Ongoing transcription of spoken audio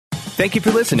Thank you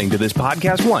for listening to this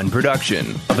Podcast One production.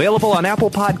 Available on Apple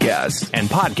Podcasts and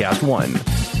Podcast One.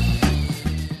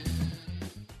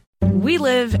 We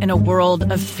live in a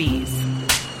world of fees.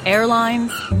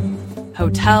 Airlines,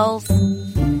 hotels,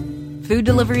 food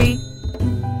delivery,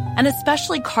 and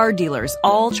especially car dealers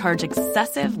all charge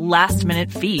excessive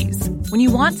last-minute fees. When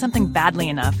you want something badly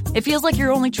enough, it feels like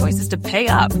your only choice is to pay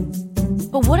up.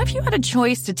 But what if you had a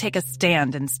choice to take a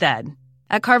stand instead?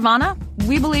 At Carvana,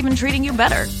 we believe in treating you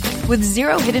better. With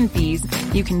zero hidden fees,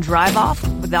 you can drive off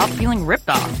without feeling ripped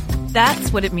off.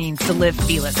 That's what it means to live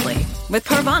fearlessly with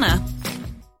Carvana.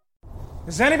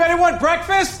 Does anybody want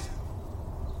breakfast?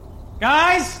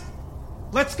 Guys,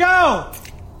 let's go.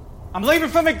 I'm leaving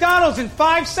for McDonald's in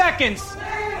 5 seconds.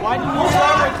 Why didn't you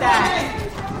start with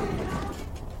that?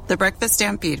 The Breakfast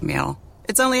Stampede Meal.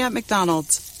 It's only at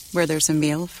McDonald's, where there's a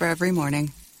meal for every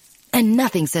morning. And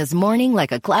nothing says morning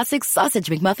like a classic sausage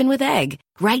McMuffin with egg.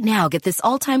 Right now, get this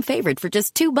all-time favorite for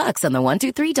just $2 on the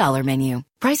 $1, $2, $3 menu.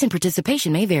 Price and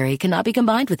participation may vary. Cannot be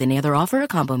combined with any other offer or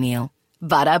combo meal.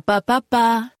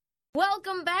 Ba-da-ba-ba-ba.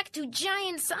 Welcome back to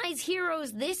Giant Size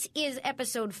Heroes. This is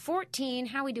episode 14.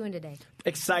 How are we doing today?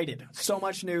 Excited. So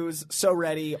much news. So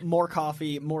ready. More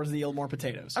coffee. More zeal. More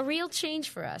potatoes. A real change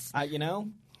for us. You know?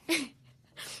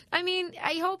 I mean,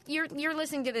 I hope you're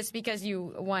listening to this because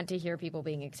you want to hear people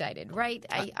being excited, right?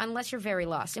 Unless you're very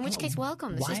lost. In which case,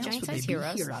 welcome. This is Giant Size Heroes. Why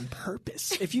else would they be here on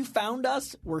purpose? If you found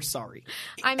us, we're sorry.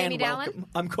 I'm Amy Dallin.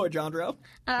 I'm Coy Jandro.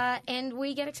 And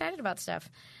we get excited about stuff.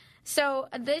 So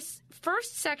this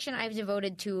first section I've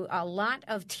devoted to a lot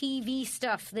of TV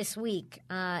stuff this week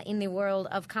in the world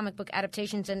of comic book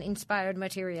adaptations and inspired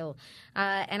material.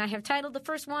 And I have titled the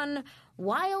first one,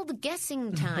 Wild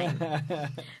Guessing Time.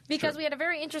 Because we had a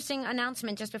very interesting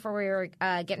announcement just before we were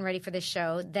getting ready for this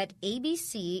show that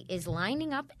ABC is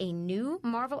lining up a new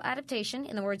Marvel adaptation,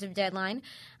 in the words of Deadline.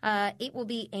 It will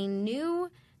be a new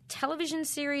television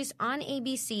series on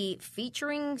ABC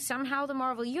featuring somehow the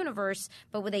Marvel Universe,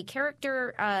 but with a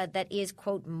character that is,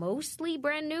 quote, mostly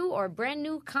brand new or brand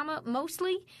new, comma,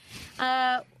 mostly.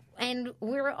 And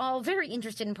we're all very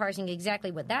interested in parsing exactly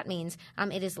what that means.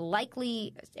 It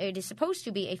is supposed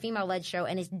to be a female-led show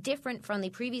and is different from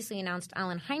the previously announced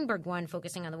Alan Heinberg one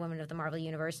focusing on the women of the Marvel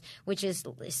Universe, which is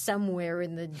somewhere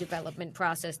in the development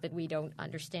process that we don't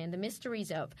understand the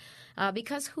mysteries of.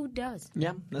 Because who does?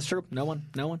 Yeah, that's true. No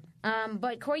one.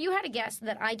 But, Corey, you had a guess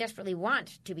that I desperately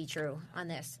want to be true on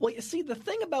this. Well, you see, the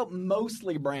thing about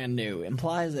mostly brand new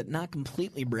implies that not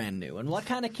completely brand new. And what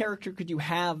kind of character could you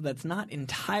have that's not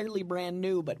entirely brand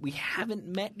new, but we haven't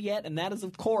met yet? And that is,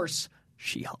 of course,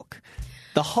 She-Hulk.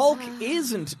 The Hulk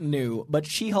isn't new, but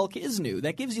She-Hulk is new.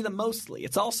 That gives you the mostly.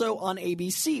 It's also on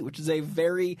ABC, which is a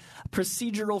very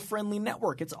procedural-friendly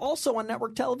network. It's also on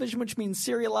network television, which means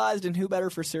serialized, and who better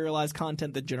for serialized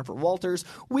content than Jennifer Walters?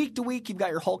 Week to week, you've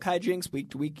got your Hulk hijinks.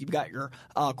 Week to week, you've got your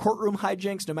courtroom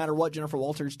hijinks. No matter what, Jennifer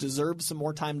Walters deserves some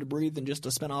more time to breathe than just a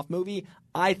spinoff movie.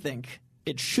 I think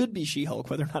it should be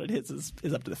She-Hulk. Whether or not it is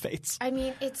up to the fates. I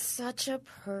mean, it's such a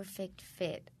perfect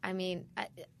fit. I mean,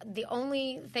 the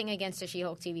only thing against a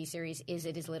She-Hulk TV series is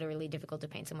it is literally difficult to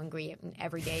paint someone green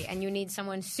every day, and you need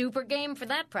someone super game for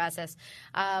that process.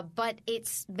 But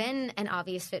it's been an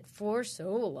obvious fit for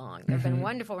so long. There have been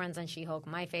wonderful runs on She-Hulk.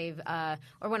 My fave,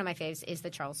 or one of my faves, is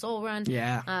the Charles Soule run,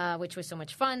 which was so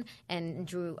much fun and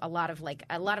drew a lot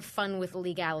of fun with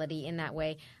legality in that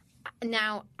way.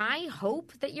 Now, I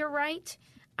hope that you're right.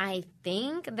 I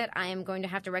think that I am going to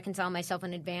have to reconcile myself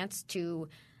in advance to,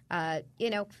 I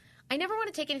never want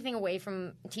to take anything away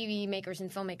from TV makers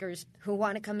and filmmakers who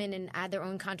want to come in and add their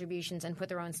own contributions and put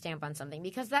their own stamp on something,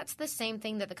 because that's the same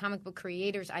thing that the comic book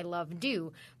creators I love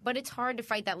do. But it's hard to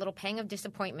fight that little pang of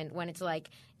disappointment when it's like,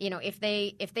 if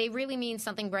they really mean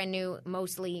something brand new,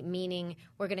 mostly meaning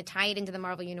we're going to tie it into the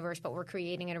Marvel Universe, but we're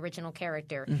creating an original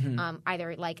character,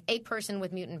 either like a person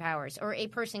with mutant powers or a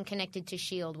person connected to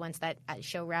S.H.I.E.L.D. once that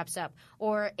show wraps up,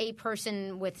 or a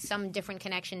person with some different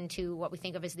connection to what we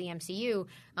think of as the MCU,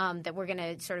 that we're going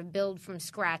to sort of build from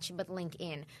scratch but link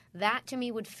in. That, to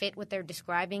me, would fit what they're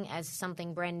describing as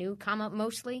something brand new,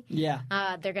 mostly. Yeah.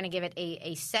 They're going to give it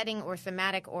a setting or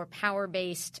thematic or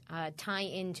power-based tie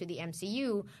into the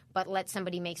MCU, but let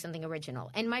somebody make something original.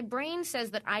 And my brain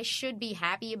says that I should be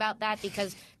happy about that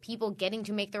because people getting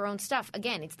to make their own stuff,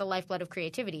 again, it's the lifeblood of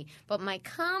creativity. But my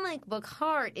comic book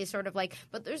heart is sort of like,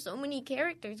 but there's so many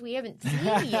characters we haven't seen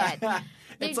yet.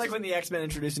 It's like when the X-Men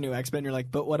introduce a new X-Men, you're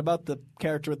like, but what about the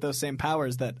character with those same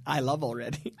powers that I love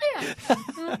already? Yeah.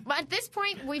 But at this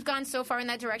point, we've gone so far in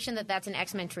that direction that that's an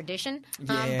X-Men tradition.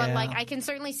 Yeah. But, like, I can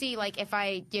certainly see, like, if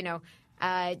I,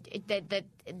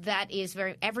 that is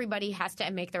very. Everybody has to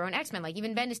make their own X-Men. Like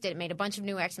even Bendis did it, made a bunch of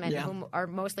new X-Men who are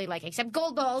mostly like, except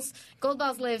Goldballs.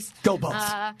 Goldballs lives.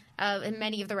 Goldballs. And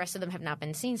many of the rest of them have not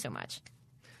been seen so much.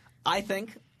 I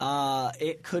think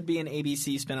it could be an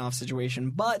ABC spinoff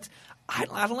situation, but I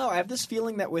don't know. I have this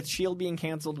feeling that with S.H.I.E.L.D. being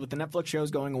canceled, with the Netflix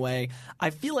shows going away, I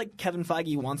feel like Kevin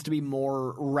Feige wants to be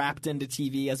more wrapped into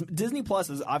TV. As Disney Plus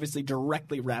is obviously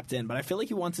directly wrapped in, but I feel like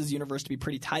he wants his universe to be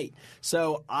pretty tight.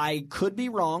 So I could be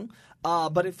wrong,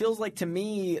 but it feels like to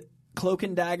me Cloak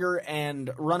and Dagger and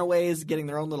Runaways getting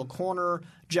their own little corner,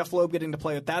 Jeff Loeb getting to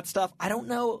play with that stuff. I don't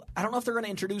know if they're going to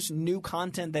introduce new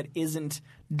content that isn't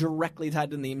directly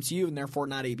tied to the MCU and therefore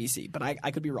not ABC, but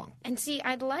I could be wrong. And see,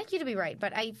 I'd like you to be right,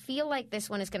 but I feel like this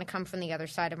one is going to come from the other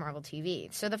side of Marvel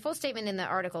TV. So the full statement in the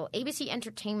article, ABC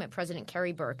Entertainment President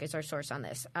Kerry Burke is our source on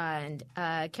this. And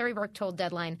Kerry Burke told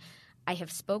Deadline, I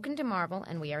have spoken to Marvel,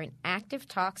 and we are in active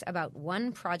talks about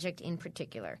one project in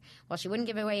particular. While she wouldn't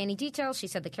give away any details, she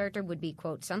said the character would be,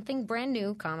 quote, something brand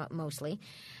new, comma, mostly,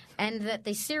 and that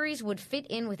the series would fit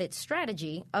in with its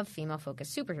strategy of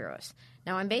female-focused superheroes.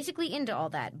 Now, I'm basically into all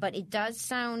that, but it does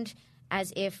sound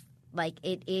as if, like,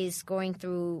 it is going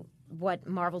through what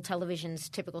Marvel Television's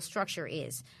typical structure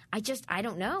is. I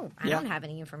don't know. I don't have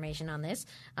any information on this.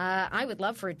 I would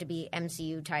love for it to be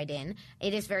MCU tied in.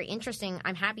 It is very interesting.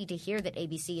 I'm happy to hear that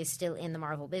ABC is still in the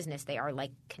Marvel business. They are,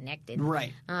 like, connected.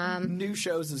 Right. New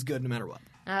shows is good no matter what.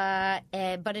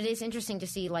 But it is interesting to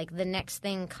see, like, the next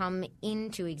thing come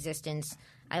into existence.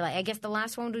 I guess the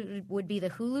last one would be the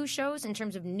Hulu shows in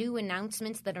terms of new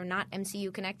announcements that are not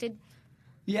MCU connected.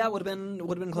 Yeah, would have been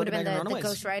Cloak and Dagger and Runaways. The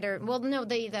Ghost Rider. Well, no,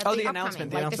 the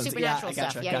announcement, like the supernatural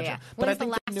stuff. Yeah. When was the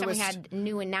last time we had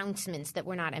new announcements that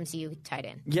were not MCU tied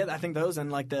in? Yeah, I think those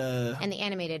and like the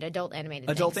adult animated,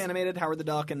 animated Howard the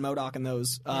Duck and MODOK and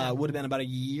those would have been about a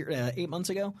year, 8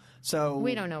 months ago. So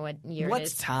we don't know what year.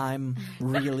 What's time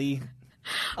really?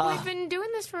 We've been doing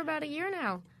this for about a year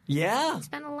now. Yeah, it's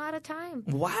been a lot of time.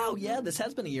 Wow. Yeah, this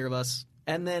has been a year of us.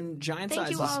 And then giant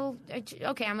sizes. Thank you all.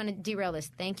 Okay, I'm going to derail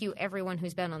this. Thank you, everyone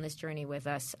who's been on this journey with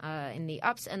us in the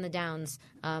ups and the downs.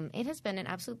 It has been an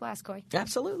absolute blast, Coy.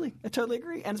 Absolutely. I totally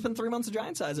agree. And it's been 3 months of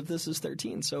giant size if this is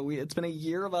 13. So it's been a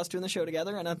year of us doing the show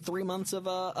together and 3 months of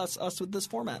us with this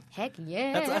format. Heck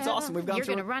yeah. That's awesome. You're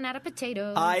going to run out of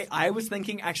potatoes. I was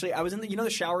thinking, actually, I was in the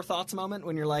shower thoughts moment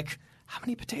when you're like, how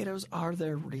many potatoes are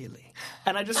there really?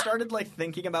 And I just started like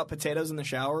thinking about potatoes in the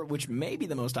shower, which may be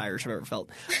the most Irish I've ever felt.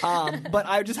 But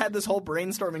I just had this whole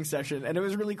brainstorming session, and it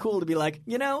was really cool to be like,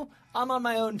 I'm on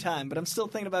my own time, but I'm still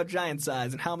thinking about giant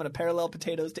size and how I'm going to parallel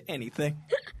potatoes to anything.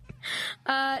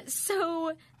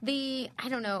 So the,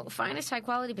 finest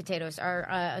high-quality potatoes are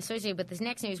associated with this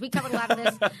next news. We covered a lot of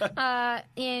this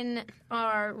in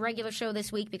our regular show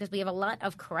this week because we have a lot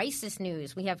of Crisis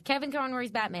news. We have Kevin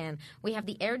Conroy's Batman. We have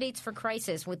the air dates for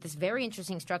Crisis with this very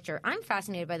interesting structure. I'm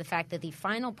fascinated by the fact that the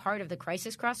final part of the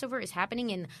Crisis crossover is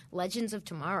happening in Legends of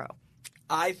Tomorrow.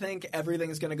 I think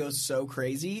everything's going to go so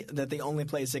crazy that the only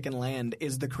place it can land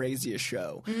is the craziest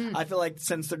show. I feel like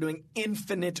since they're doing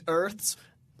infinite Earths,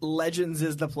 Legends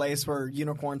is the place where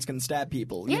unicorns can stab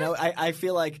people. Yeah. I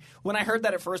feel like when I heard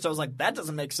that at first, I was like, that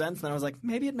doesn't make sense. And then I was like,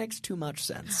 maybe it makes too much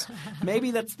sense.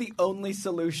 Maybe that's the only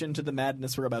solution to the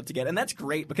madness we're about to get. And that's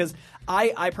great because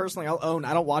I personally,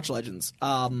 I don't watch Legends.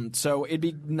 So it'd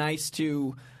be nice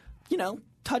to,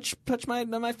 touch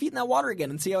my feet in that water again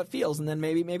and see how it feels. And then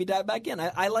maybe dive back in.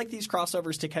 I like these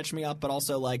crossovers to catch me up, but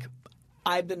also like,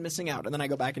 I've been missing out, and then I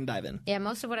go back and dive in. Yeah,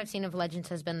 most of what I've seen of Legends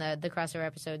has been the crossover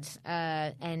episodes,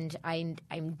 and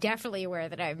I'm definitely aware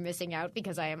that I'm missing out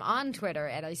because I am on Twitter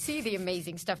and I see the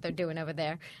amazing stuff they're doing over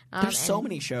there. There's so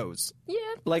many shows. Yeah.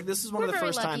 Like, this is one of the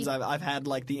first times I've had,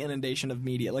 like, the inundation of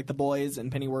media. Like, The Boys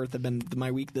and Pennyworth have been my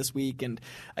week this week, and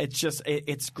it's just,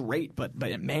 it's great, but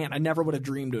man, I never would have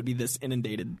dreamed it would be this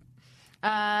inundated.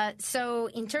 So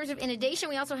in terms of inundation,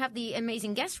 we also have the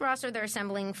amazing guest roster they're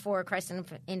assembling for Crisis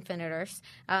Infinite Earths.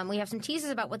 We have some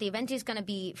teases about what the event is going to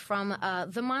be from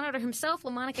the Monitor himself,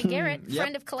 LaMonica Garrett,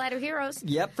 friend of Collider Heroes.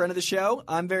 Yep, friend of the show.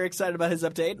 I'm very excited about his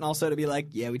update, and also to be like,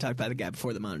 yeah, we talked about the guy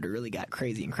before the Monitor really got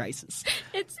crazy in Crisis.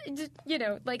 It's just,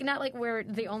 like not like we're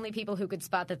the only people who could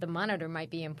spot that the Monitor might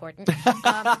be important.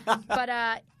 But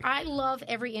I love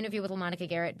every interview with LaMonica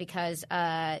Garrett because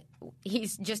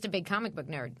he's just a big comic book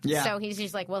nerd. Yeah. So he's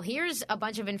she's like, well, here's a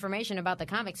bunch of information about the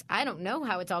comics. I don't know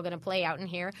how it's all going to play out in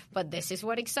here, but this is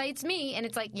what excites me. And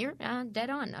it's like, you're dead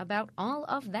on about all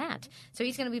of that. So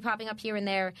he's going to be popping up here and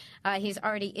there. He's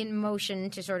already in motion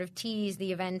to sort of tease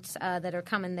the events that are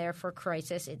coming there for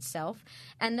Crisis itself.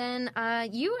 And then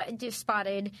you just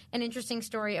spotted an interesting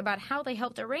story about how they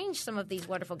helped arrange some of these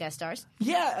wonderful guest stars.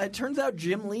 Yeah, it turns out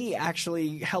Jim Lee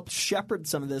actually helped shepherd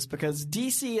some of this because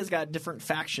DC has got different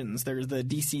factions. There's the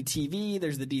DC TV,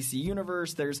 there's the DC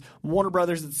Universe, there's Warner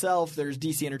Brothers itself, there's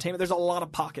DC Entertainment. There's a lot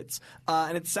of pockets.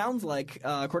 And it sounds like,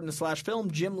 according to Slash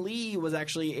Film, Jim Lee was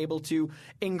actually able to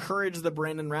encourage the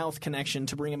Brandon Routh connection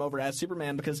to bring him over as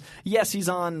Superman because, yes, he's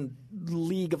on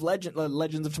League of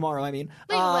Legends of Tomorrow, I mean.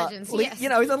 League of Legends, yes. You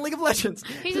know, he's on League of Legends.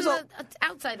 He's in the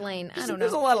outside lane. I don't know.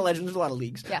 There's a lot of legends, there's a lot of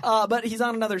leagues. Yeah. But he's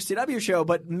on another CW show,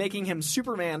 but making him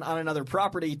Superman on another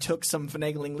property took some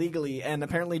finagling legally, and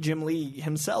apparently Jim Lee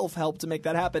himself helped to make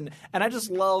that happen. And I just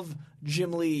love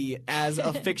Jim Lee as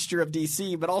a fixture of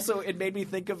DC, but also it made me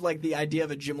think of like the idea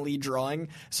of a Jim Lee drawing.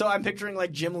 So I'm picturing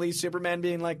like Jim Lee Superman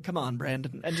being like, come on,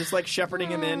 Brandon, and just like shepherding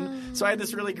him in. So I had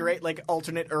this really great like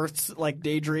alternate Earths like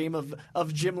daydream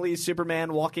of Jim Lee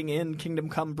Superman walking in Kingdom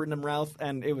Come Brandon Routh,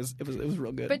 and it was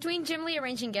real good. Between Jim Lee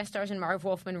arranging guest stars and Marv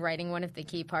Wolfman writing one of the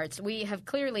key parts, we have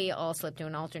clearly all slipped to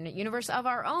an alternate universe of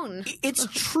our own. It's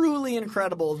truly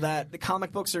incredible that the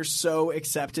comic books are so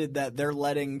accepted that they're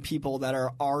letting people that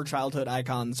are our childhood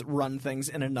icons run things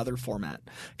in another format.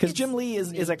 Because Jim Lee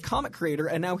is a comic creator,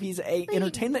 and now he's a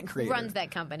entertainment creator. Runs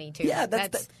that company too. Yeah,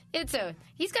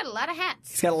 he's got a lot of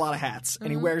hats. He's got a lot of hats,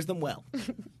 and he wears them well.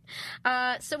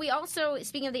 So we also,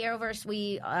 speaking of the Arrowverse,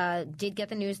 we did get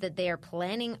the news that they are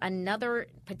planning another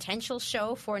potential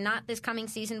show for not this coming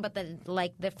season, but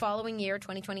the following year,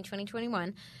 2020,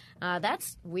 2021.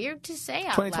 That's weird to say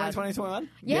out 2020, loud. 2021?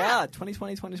 Yeah.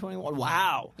 2020, 2021.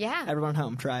 Wow. Yeah. Everyone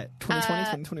home, try it.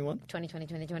 2020, 2021? 2020,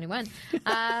 2021.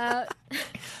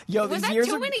 Yo, was these that years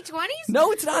too are... many 20s?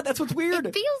 No, it's not. That's what's weird.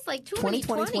 It feels like too many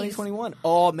 2020, 20s. 2021.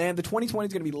 Oh, man, the 2020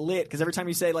 is going to be lit because every time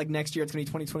you say, like, next year it's going to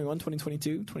be 2021,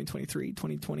 2022, 2023,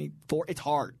 2024, it's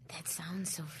hard. That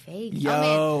sounds so fake. Yo.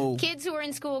 Oh, man. Kids who are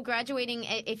in school graduating,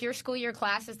 if your school year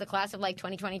class is the class of, like,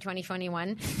 2020,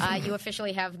 2021, you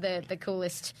officially have the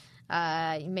coolest...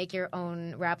 make your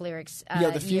own rap lyrics.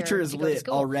 The future is lit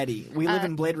already. We live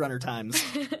in Blade Runner times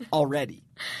already.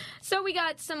 So we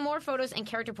got some more photos and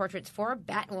character portraits for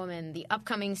Batwoman, the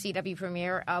upcoming CW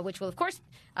premiere, which will, of course,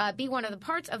 be one of the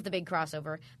parts of the big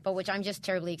crossover, but which I'm just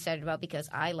terribly excited about because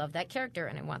I love that character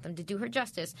and I want them to do her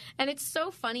justice. And it's so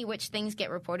funny which things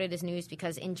get reported as news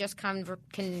because in just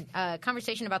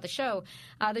conversation about the show,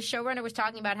 the showrunner was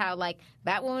talking about how, like,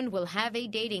 Batwoman will have a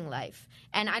dating life.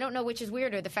 And I don't know which is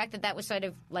weirder, the fact that was sort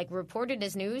of, like, reported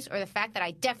as news or the fact that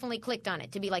I definitely clicked on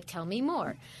it to be like, tell me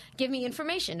more. Give me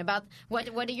information about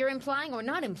what you're implying or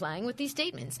not implying with these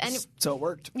statements. And so it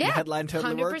worked. Yeah, the headline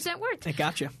totally 100% worked. It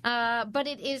got you. But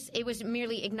it was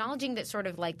merely acknowledging that sort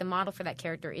of like the model for that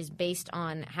character is based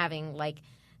on having like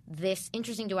this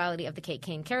interesting duality of the Kate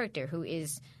Kane character who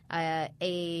is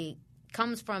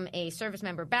comes from a service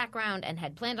member background and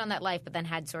had planned on that life, but then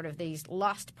had sort of these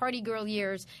lost party girl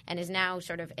years and is now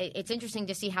sort of – it's interesting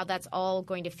to see how that's all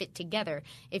going to fit together.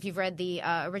 If you've read the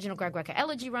original Greg Rucka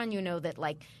elegy run, you know that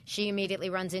like she immediately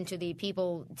runs into the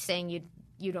people saying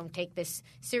you don't take this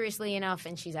seriously enough,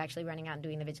 and she's actually running out and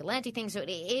doing the vigilante thing. So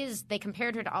they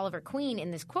compared her to Oliver Queen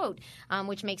in this quote,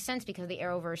 which makes sense because the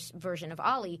Arrowverse version of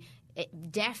Ollie –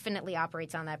 it definitely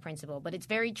operates on that principle, but it's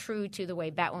very true to the way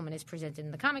Batwoman is presented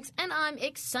in the comics, and I'm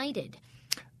excited.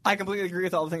 I completely agree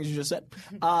with all the things you just said.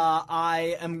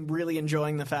 I am really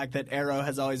enjoying the fact that Arrow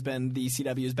has always been the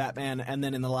CW's Batman, and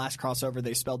then in the last crossover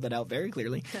they spelled that out very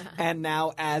clearly. And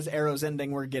now, as Arrow's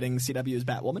ending, we're getting CW's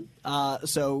Batwoman.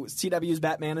 So CW's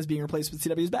Batman is being replaced with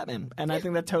CW's Batman, and I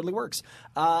think that totally works.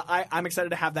 I'm excited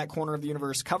to have that corner of the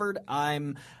universe covered.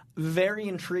 I'm very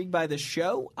intrigued by this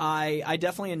show. I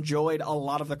definitely enjoyed a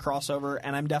lot of the crossover,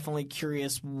 and I'm definitely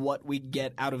curious what we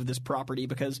get out of this property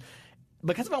because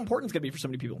of how important it's going to be for so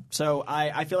many people. So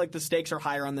I feel like the stakes are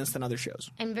higher on this than other shows.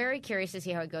 I'm very curious to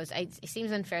see how it goes. It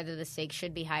seems unfair that the stakes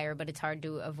should be higher, but it's hard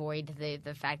to avoid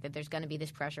the fact that there's going to be this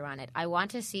pressure on it. I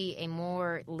want to see a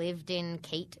more lived-in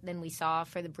Kate than we saw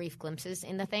for the brief glimpses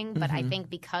in the thing, but I think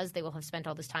because they will have spent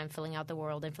all this time filling out the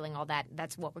world and filling all that,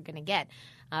 that's what we're going to get.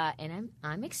 And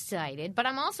I'm excited, but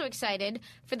I'm also excited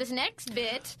for this next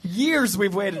bit. Years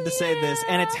we've waited to say this,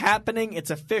 and it's happening.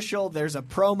 It's official. There's a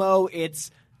promo.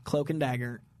 It's Cloak and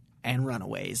Dagger and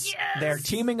Runaways. Yes! They're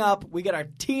teaming up. We get our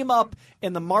team up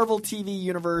in the Marvel TV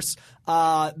universe.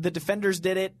 The Defenders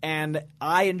did it, and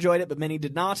I enjoyed it, but many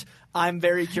did not. I'm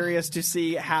very curious to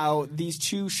see how these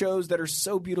two shows that are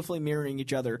so beautifully mirroring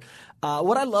each other.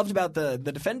 What I loved about the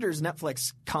Defenders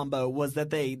Netflix combo was that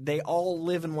they all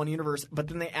live in one universe, but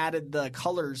then they added the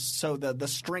colors so the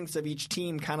strengths of each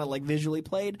team kind of like visually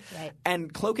played. Right.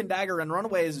 And Cloak and Dagger and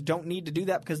Runaways don't need to do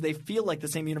that because they feel like the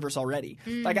same universe already.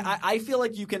 Like I feel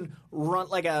like you can run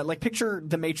like picture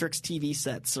the Matrix TV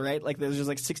sets, right? Like there's just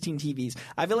like 16 TVs.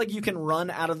 I feel like you can run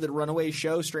out of the Runaways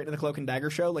show straight to the Cloak and Dagger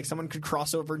show. Like someone could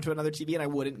cross over into another TV and I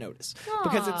wouldn't notice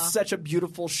because it's such a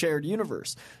beautiful shared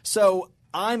universe. So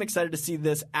I'm excited to see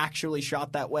this actually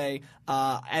shot that way.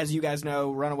 As you guys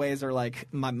know, Runaways are like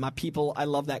my people. I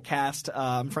love that cast.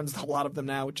 I'm friends with a lot of them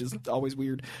now, which is always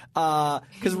weird.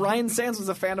 Because Ryan Sands was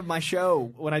a fan of my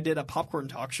show when I did a popcorn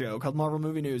talk show called Marvel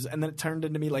Movie News, and then it turned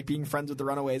into me like being friends with the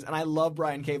Runaways. And I love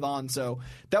Brian K. Vaughan, so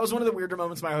that was one of the weirder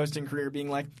moments of my hosting career, being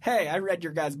like, "Hey, I read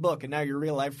your guys' book, and now you're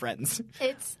real life friends."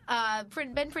 It's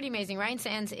been pretty amazing. Ryan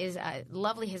Sands is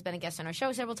lovely. Has been a guest on our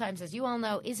show several times, as you all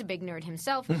know. Is a big nerd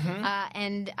himself,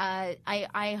 and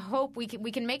I hope we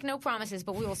can make no promises,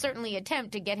 but we will certainly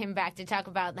attempt to get him back to talk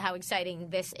about how exciting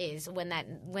this is when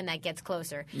that gets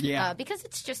closer. Yeah, because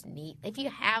it's just neat. If you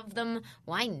have them,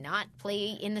 why not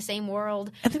play in the same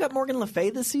world? And they got Morgan Le Fay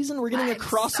this season. We're getting a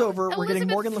crossover. We're getting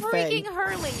Morgan Le Fay. Freaking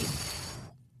Hurley.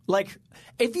 Like,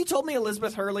 if you told me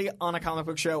Elizabeth Hurley on a comic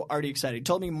book show, already excited. You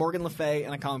told me Morgan Le Fay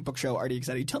on a comic book show, already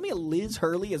excited. You told me Liz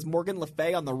Hurley is Morgan Le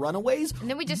Fay on The Runaways? And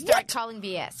then we just start calling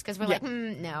BS because we're like,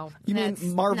 no. You mean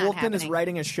Marv Wolfman is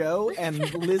writing a show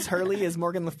and Liz Hurley is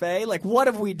Morgan Le Fay? Like, what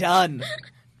have we done?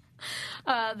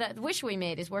 That wish we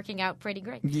made is working out pretty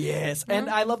great. Yes, and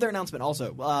I love their announcement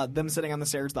also. Them sitting on the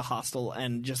stairs, the hostel,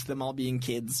 and just them all being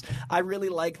kids. I really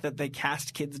like that they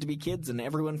cast kids to be kids, and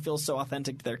everyone feels so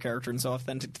authentic to their character and so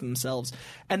authentic to themselves.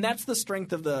 And that's the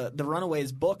strength of the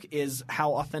Runaways book, is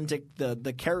how authentic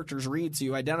the characters read, so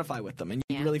you identify with them, and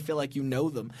you really feel like you know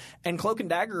them. And Cloak and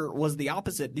Dagger was the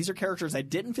opposite. These are characters I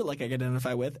didn't feel like I could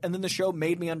identify with, and then the show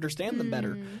made me understand them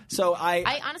better. So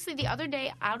I honestly, the other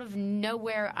day, out of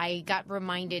nowhere, I got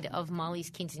reminded of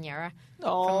Molly's quinceañera from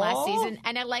Aww. last season,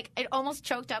 and it almost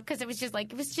choked up because it was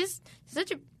just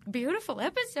such a beautiful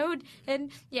episode.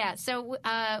 And yeah, so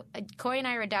Corey and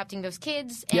I are adopting those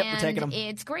kids, Yep, and we're taking them.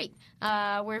 it's great.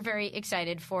 We're very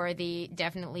excited for the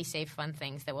definitely safe, fun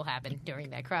things that will happen during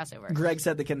that crossover. Greg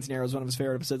said the quinceañera was one of his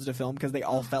favorite episodes to film because they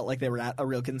all felt like they were at a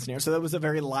real quinceañera. So that was a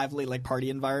very lively like party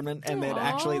environment, and they'd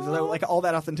actually like all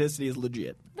that authenticity is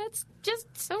legit. That's just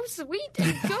so sweet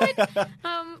and good.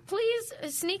 Please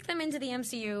sneak them into the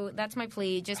MCU. That's my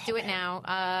plea. Just do it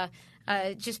now.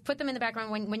 Just put them in the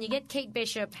background. When you get Kate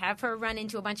Bishop, have her run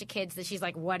into a bunch of kids that she's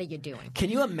like, what are you doing? Can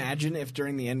you imagine if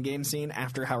during the Endgame scene,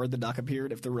 after Howard the Duck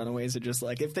appeared, if the Runaways had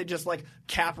if they just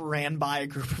Cap ran by a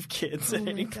group of kids at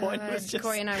any point? It was just...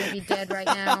 Corey and I would be dead right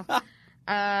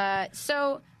now.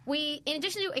 So in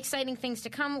addition to exciting things to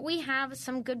come, we have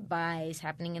some goodbyes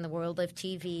happening in the world of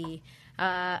TV.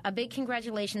 A big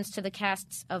congratulations to the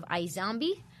casts of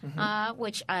iZombie,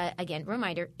 which, again,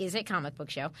 reminder, is a comic book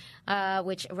show,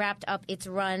 which wrapped up its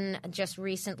run just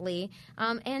recently,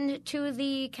 and to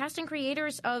the cast and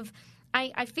creators of...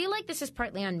 I feel like this is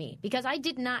partly on me, because I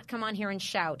did not come on here and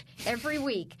shout every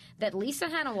week that Lisa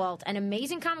Hannawalt, an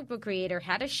amazing comic book creator,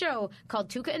 had a show called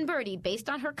Tuca and Birdie based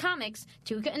on her comics,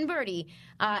 Tuca and Birdie,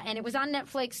 and it was on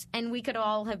Netflix, and we could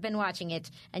all have been watching it.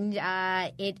 And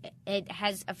it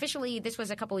has officially, this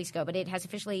was a couple weeks ago, but it has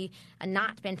officially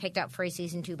not been picked up for a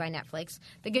season 2 by Netflix.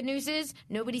 The good news is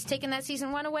nobody's taken that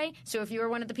season 1 away, so if you are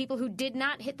one of the people who did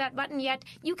not hit that button yet,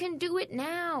 you can do it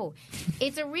now.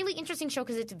 It's a really interesting show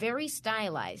because it's very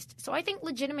stylized. So I think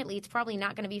legitimately it's probably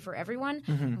not going to be for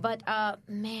everyone. But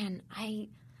man, I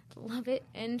love it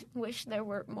and wish there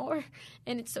were more.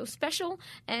 And it's so special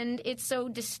and it's so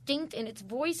distinct in its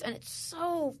voice and it's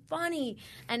so funny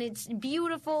and it's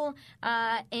beautiful.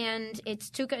 And it's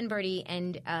Tuca and Birdie,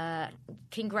 and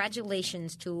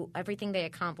congratulations to everything they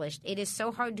accomplished. It is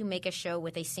so hard to make a show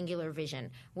with a singular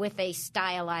vision, with a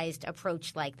stylized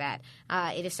approach like that.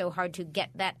 It is so hard to get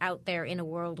that out there in a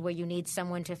world where you need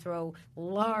someone to throw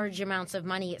large amounts of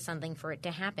money at something for it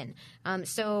to happen.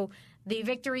 So the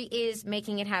victory is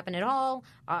making it happen at all.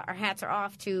 Our hats are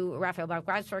off to Raphael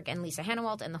Bob-Grasberg and Lisa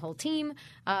Hannawalt and the whole team.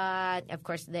 Of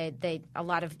course,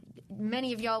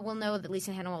 many of y'all will know that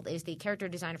Lisa Hannawalt is the character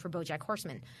designer for BoJack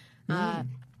Horseman.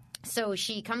 So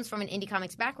she comes from an indie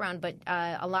comics background, but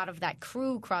a lot of that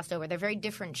crew crossed over. They're very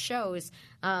different shows.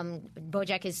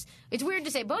 BoJack is – it's weird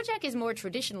to say BoJack is more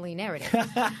traditionally narrative.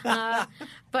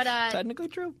 But technically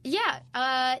true. Yeah.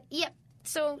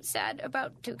 so sad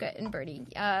about Tuca and Birdie.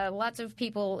 Lots of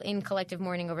people in collective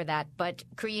mourning over that, but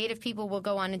creative people will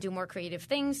go on and do more creative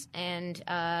things, and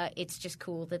it's just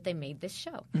cool that they made this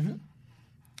show. Mm-hmm.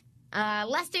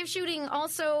 Last day of shooting,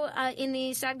 also in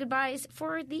the sad goodbyes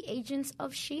for the Agents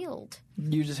of S.H.I.E.L.D.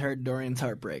 You just heard Dorian's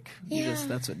heartbreak. Yeah.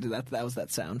 That was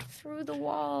that sound. Through the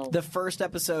wall. The first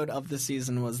episode of the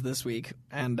season was this week,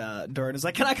 and Dorian was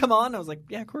like, "Can I come on?" I was like,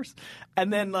 "Yeah, of course."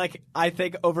 And then, like, I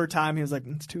think over time he was like,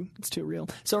 "It's too real."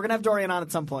 So we're gonna have Dorian on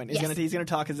at some point. He's gonna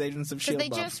talk his Agents of S.H.I.E.L.D.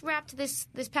 Because they just wrapped this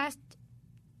past.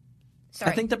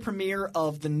 Sorry. I think the premiere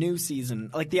of the new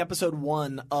season, like the episode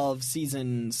 1 of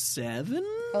season 7.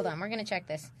 Hold on, we're gonna check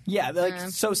this. Yeah,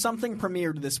 so something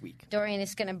premiered this week. Dorian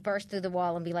is gonna burst through the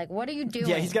wall and be like, "What are you doing?"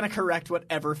 Yeah, he's gonna correct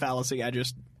whatever fallacy I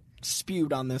just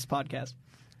spewed on this podcast.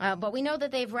 But we know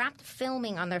that they've wrapped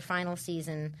filming on their final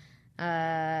season,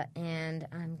 and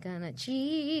I'm gonna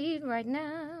cheat right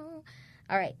now.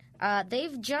 All right,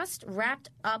 they've just wrapped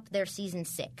up their season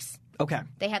 6. Okay.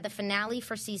 They had the finale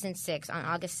for season 6 on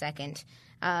August 2nd,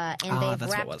 and they've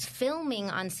wrapped filming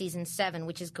on season 7,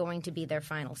 which is going to be their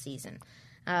final season.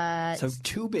 So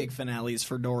 2 big finales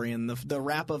for Dorian, the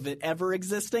wrap of it ever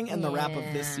existing and the wrap of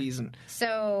this season.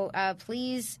 So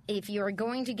please, if you're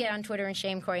going to get on Twitter and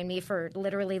shame Corey and me for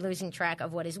literally losing track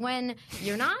of what is when,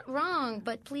 you're not wrong,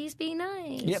 but please be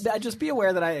nice. Yeah, just be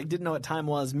aware that I didn't know what time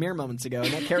was mere moments ago,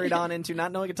 and that carried on into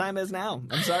not knowing what time it is now.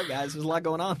 I'm sorry, guys. There's a lot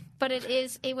going on. But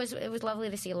it was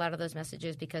lovely to see a lot of those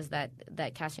messages, because that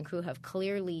cast and crew have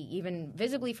clearly, even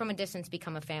visibly from a distance,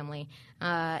 become a family,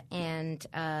 and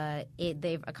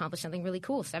they've accomplished something really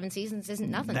cool. 7 seasons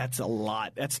isn't nothing. That's a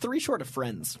lot. That's 3 short of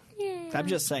Friends. Yeah. I'm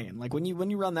just saying. Like, when you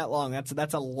run that long,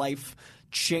 that's a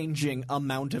life-changing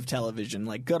amount of television.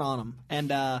 Like, good on them.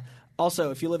 And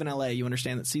also, if you live in LA, you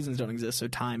understand that seasons don't exist, so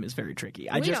time is very tricky.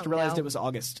 I just realized it was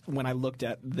August when I looked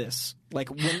at this. Like,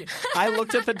 when I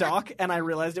looked at the doc and I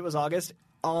realized it was August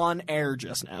on air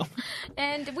just now.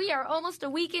 And we are almost a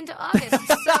week into August,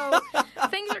 so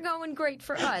things are going great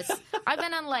for us. I've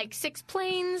been on like 6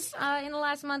 planes in the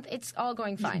last month. It's all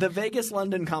going fine. The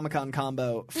Vegas-London Comic-Con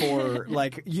combo for,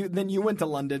 like, then you went to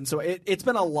London, so it's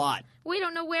been a lot. We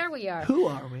don't know where we are. Who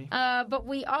are we? But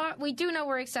we do know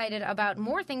we're excited about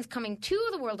more things coming to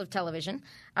the world of television.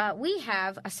 We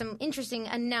have some interesting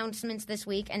announcements this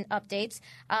week and updates.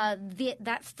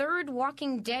 That 3rd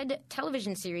Walking Dead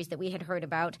television series that we had heard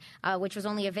about, which was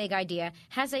only a vague idea,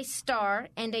 has a star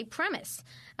and a premise.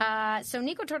 So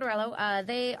Nico Tortorello,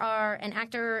 they are an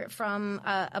actor from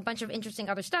a bunch of interesting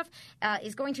other stuff,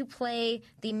 is going to play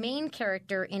the main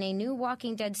character in a new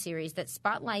Walking Dead series that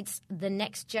spotlights the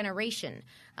next generation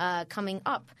coming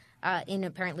up in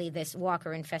apparently this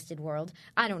walker-infested world.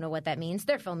 I don't know what that means.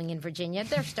 They're filming in Virginia.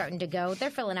 They're starting to go. They're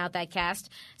filling out that cast.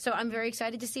 So I'm very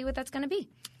excited to see what that's going to be.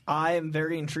 I am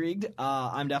very intrigued.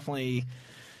 I'm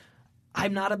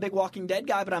not a big Walking Dead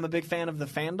guy, but I'm a big fan of the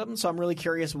fandom, so I'm really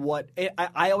curious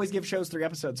I always give shows 3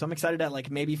 episodes, so I'm excited to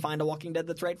like maybe find a Walking Dead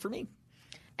that's right for me.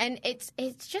 And it's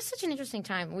just such an interesting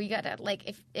time. We got to,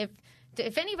 like,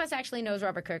 if any of us actually knows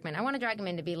Robert Kirkman, I want to drag him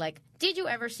in to be like, did you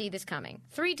ever see this coming?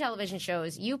 3 television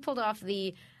shows. You pulled off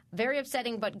the very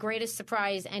upsetting but greatest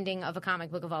surprise ending of a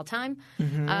comic book of all time.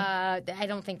 Mm-hmm. I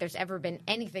don't think there's ever been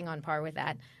anything on par with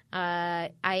that.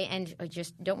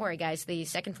 Just don't worry, guys. The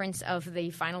second prints of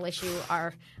the final issue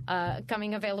are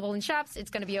coming available in shops. It's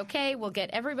going to be okay. We'll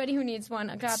get everybody who needs one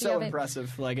a copy of it. So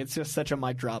impressive. Like, it's just such a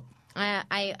mic drop.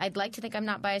 I'd like to think I'm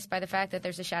not biased by the fact that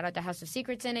there's a shout out to House of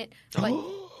Secrets in it, but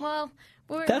well,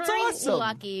 we're That's very awesome.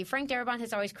 lucky. Frank Darabont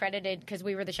has always credited because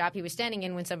we were the shop he was standing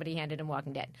in when somebody handed him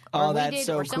Walking Dead. Oh, or that's we did,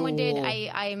 so or someone cool.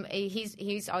 did.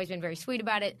 He's always been very sweet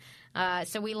about it.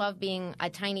 So we love being a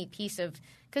tiny piece of,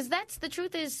 because that's the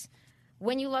truth is,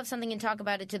 when you love something and talk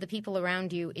about it to the people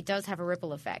around you, it does have a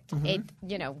ripple effect.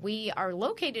 Mm-hmm. We are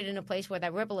located in a place where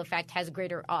that ripple effect has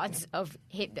greater odds of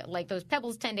hit. Like, those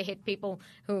pebbles tend to hit people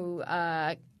who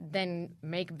then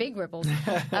make big ripples.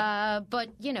 But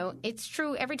it's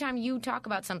true. Every time you talk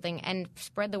about something and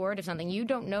spread the word of something, you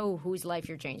don't know whose life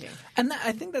you're changing. And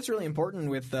I think that's really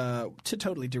important with to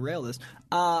totally derail this.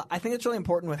 I think it's really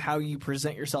important with how you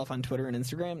present yourself on Twitter and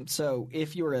Instagram. So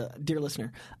if you're a dear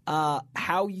listener,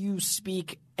 how you speak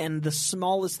and the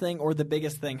smallest thing or the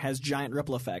biggest thing has giant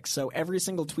ripple effects. So every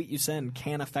single tweet you send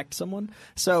can affect someone.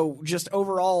 So just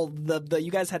overall, the you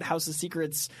guys had House of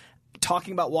Secrets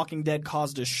talking about Walking Dead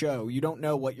caused a show. You don't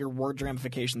know what your word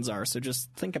ramifications are, so just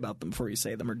think about them before you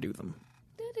say them or do them.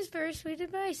 That is very sweet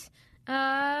advice.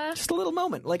 Just a little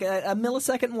moment. Like a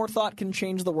millisecond more thought can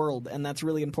change the world, and that's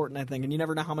really important, I think. And you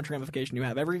never know how much ramification you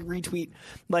have. Every retweet,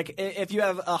 like if you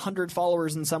have 100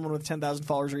 followers and someone with 10,000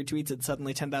 followers retweets it,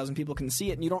 suddenly 10,000 people can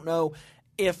see it, and you don't know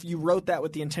if you wrote that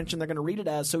with the intention they're going to read it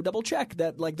as. So double check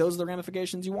that those are the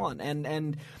ramifications you want.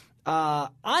 And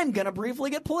I'm going to briefly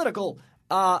get political.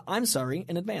 I'm sorry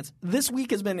in advance. This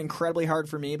week has been incredibly hard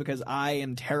for me because I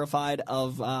am terrified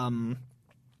of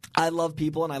I love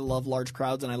people and I love large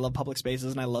crowds and I love public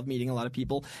spaces and I love meeting a lot of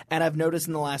people. And I've noticed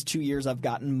in the last 2 years I've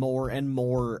gotten more and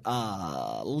more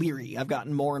leery. I've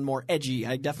gotten more and more edgy.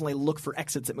 I definitely look for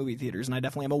exits at movie theaters, and I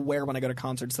definitely am aware when I go to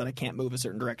concerts that I can't move a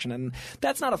certain direction. And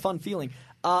that's not a fun feeling.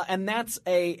 And that's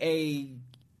a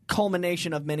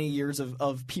culmination of many years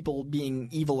of people being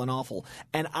evil and awful.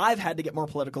 And I've had to get more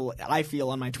political, I feel,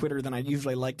 on my Twitter than I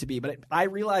usually like to be. But I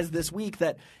realized this week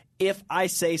that if I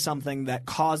say something that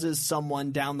causes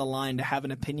someone down the line to have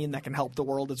an opinion that can help the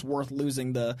world, it's worth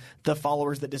losing the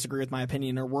followers that disagree with my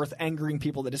opinion, or worth angering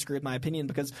people that disagree with my opinion,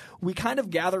 because we kind of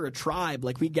gather a tribe.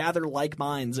 We gather like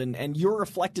minds, and you're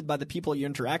reflected by the people you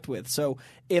interact with. So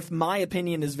if my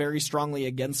opinion is very strongly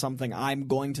against something, I'm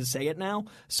going to say it now.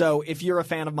 So if you're a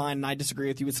fan of mine and I disagree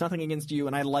with you, it's nothing against you,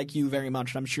 and I like you very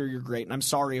much, and I'm sure you're great, and I'm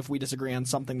sorry if we disagree on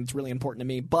something that's really important to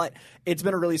me. But it's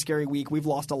been a really scary week. We've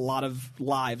lost a lot of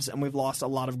lives, and we've lost a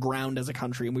lot of ground as a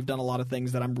country, and we've done a lot of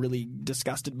things that I'm really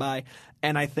disgusted by.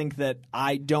 And I think that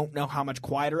I don't know how much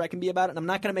quieter I can be about it. And I'm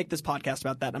not going to make this podcast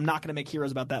about that. I'm not going to make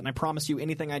Heroes about that. And I promise you,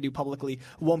 anything I do publicly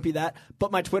won't be that.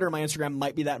 But my Twitter and my Instagram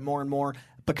might be that more and more,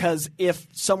 because if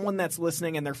someone that's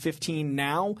listening and they're 15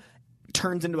 now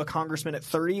turns into a congressman at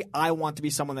 30, I want to be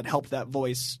someone that helped that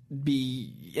voice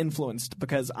be influenced,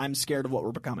 because I'm scared of what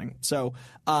we're becoming. So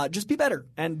just be better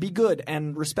and be good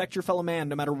and respect your fellow man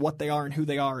no matter what they are and who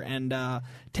they are, and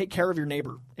take care of your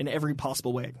neighbor in every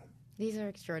possible way. These are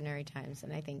extraordinary times,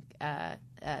 and I think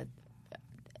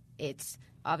it's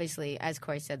obviously, as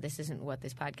Corey said, this isn't what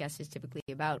this podcast is typically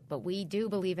about, but we do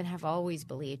believe and have always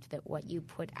believed that what you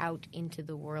put out into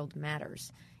the world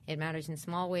matters. It matters in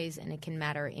small ways, and it can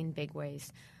matter in big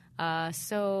ways.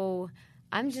 So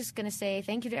I'm just going to say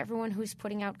thank you to everyone who's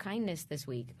putting out kindness this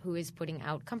week, who is putting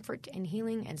out comfort and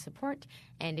healing and support.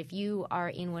 And if you are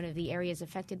in one of the areas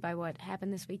affected by what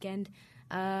happened this weekend,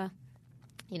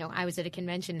 I was at a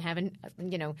convention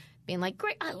being like,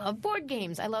 great, I love board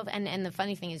games. And the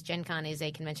funny thing is Gen Con is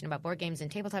a convention about board games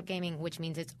and tabletop gaming, which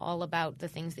means it's all about the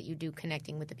things that you do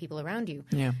connecting with the people around you.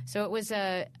 Yeah. So it was,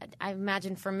 I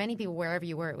imagine for many people, wherever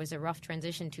you were, it was a rough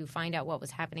transition to find out what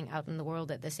was happening out in the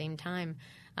world at the same time,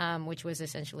 which was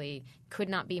essentially could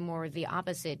not be more the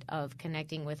opposite of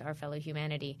connecting with our fellow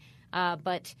humanity.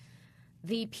 But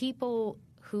the people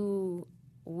who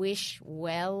wish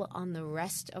well on the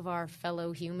rest of our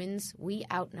fellow humans, we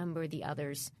outnumber the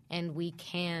others, and we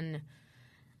can.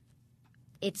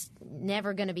 It's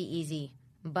never going to be easy,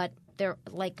 but there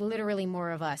are literally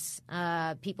more of us,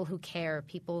 people who care,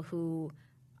 people who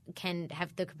can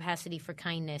have the capacity for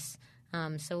kindness.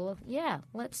 So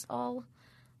let's all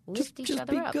lift each other up.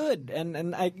 Just be good,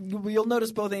 and you'll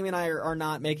notice both Amy and I are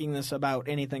not making this about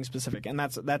anything specific, and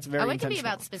that's very intentional. It can be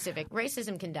about specific.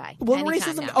 Racism can die. Well,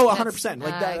 racism.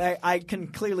 100%. I can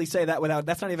clearly say that without.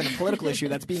 That's not even a political issue.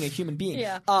 That's being a human being.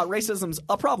 Yeah. Racism's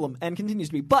a problem and continues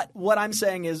to be. But what I'm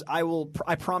saying is, I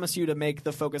promise you to make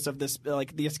the focus of this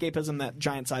the escapism that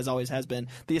Giant Size always has been,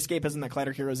 the escapism that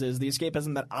Collider Heroes is, the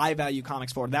escapism that I value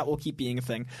comics for. That will keep being a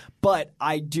thing. But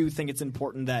I do think it's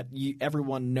important that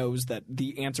everyone knows that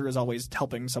the answer is always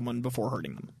helping someone before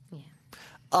hurting them.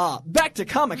 Yeah. Back to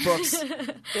comic books.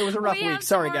 It was a rough week.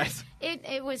 Sorry, guys.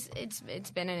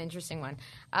 It's been an interesting one.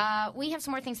 We have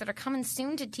some more things that are coming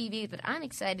soon to TV that I'm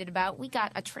excited about. We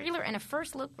got a trailer and a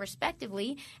first look,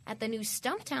 respectively, at the new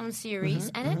Stumptown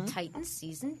series and at Titans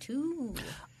Season 2.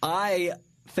 I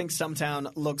think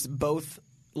Stumptown looks both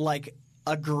like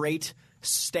a great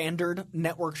standard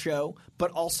network show, but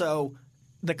also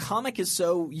the comic is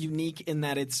so unique in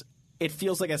that it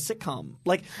feels like a sitcom.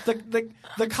 Like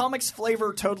the comic's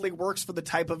flavor totally works for the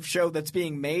type of show that's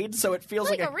being made. So it feels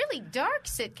like a really dark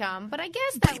sitcom, but I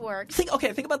guess that works.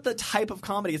 Think about the type of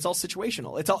comedy. It's all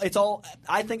situational. It's all.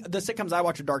 I think the sitcoms I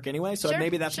watch are dark anyway. So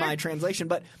maybe that's my translation,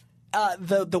 but.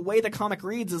 The way the comic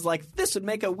reads is like, this would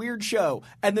make a weird show,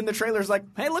 and then the trailer's like,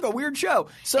 hey, look, a weird show.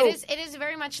 So it is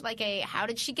very much like a how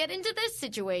did she get into this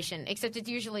situation, except it's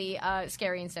usually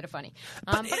scary instead of funny.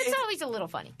 But it's always a little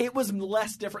funny. It was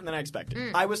less different than I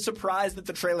expected. I was surprised that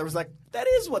the trailer was like, that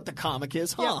is what the comic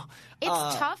is, huh? Yeah.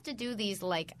 It's tough to do these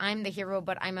like I'm the hero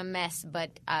but I'm a mess,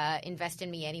 but invest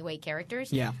in me anyway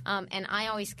characters. Yeah. And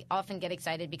I often get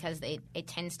excited because it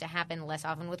tends to happen less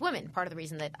often with women. Part of the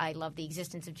reason that I love the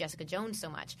existence of Jessica Jessica Jones so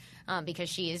much because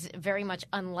she is very much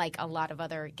unlike a lot of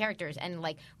other characters. And,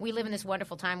 like, we live in this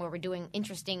wonderful time where we're doing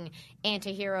interesting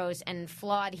anti-heroes and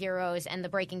flawed heroes and the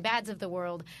Breaking Bads of the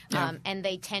world, and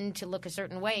they tend to look a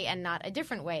certain way and not a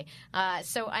different way.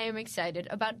 So I am excited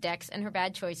about Dex and her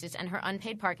bad choices and her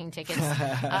unpaid parking tickets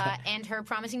and her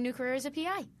promising new career as a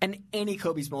PI. And Amy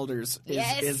Cobie Smulders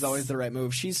is always the right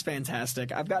move. She's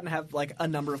fantastic. I've gotten to have like a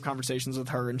number of conversations with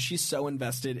her, and she's so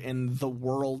invested in the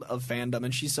world of fandom,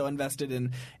 and she's so invested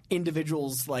in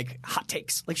individuals' like hot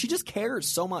takes. Like, she just cares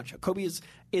so much. Cobie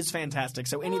is fantastic.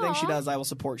 So anything she does, I will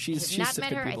support. She's not such met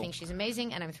good her. people. I think she's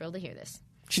amazing, and I'm thrilled to hear this.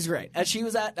 She's great. She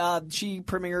was at she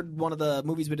premiered one of the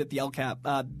movies we did at the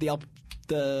LCAP,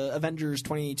 the Avengers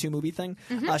 22 movie thing.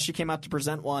 She came out to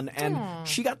present one, and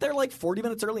she got there like 40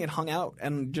 minutes early and hung out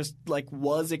and just like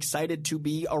was excited to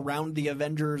be around the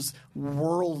Avengers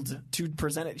world to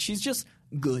present it. She's just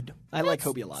good. I like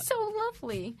Cobie a lot. So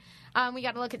lovely. We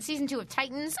got to look at Season 2 of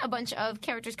Titans, a bunch of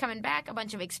characters coming back, a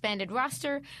bunch of expanded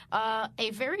roster,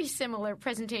 a very similar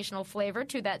presentational flavor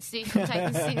to that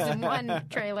Titans Season 1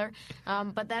 trailer.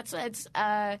 But it's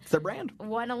their brand.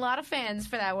 Won a lot of fans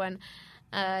for that one.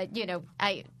 Again,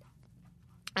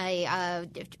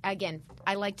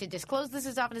 I like to disclose this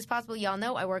as often as possible. Y'all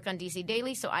know I work on DC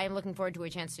Daily, so I am looking forward to a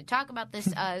chance to talk about this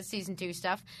Season 2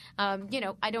 stuff.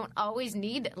 I don't always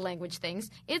need language things.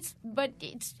 But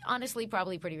it's honestly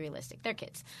probably pretty realistic. They're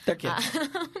kids.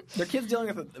 They're kids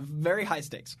dealing with very high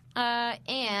stakes.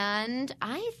 And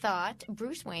I thought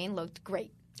Bruce Wayne looked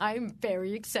great. I'm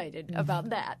very excited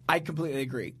about that. I completely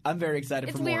agree. I'm very excited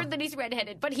for more. It's weird that he's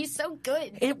redheaded, but he's so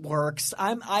good. It works.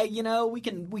 We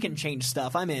can change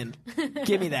stuff. I'm in.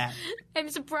 Give me that. I'm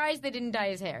surprised they didn't dye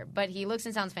his hair, but he looks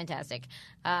and sounds fantastic.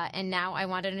 And now I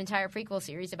wanted an entire prequel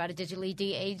series about a digitally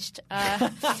de-aged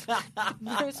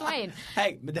Bruce Wayne.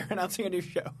 Hey, but they're announcing a new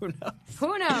show. Who knows?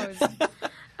 Who knows?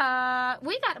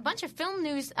 We got a bunch of film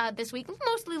news this week,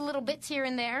 mostly little bits here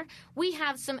and there. We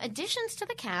have some additions to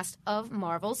the cast of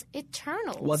Marvel's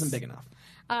Eternals. Wasn't big enough.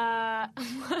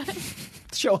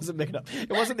 The show wasn't big enough.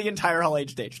 It wasn't the entire Hall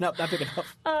H stage. Nope, not big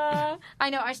enough. I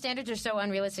know, our standards are so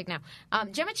unrealistic now.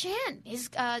 Gemma Chan is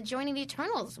joining the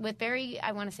Eternals with Barry,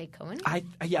 I want to say Cohen?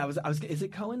 Is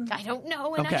it Cohen? I don't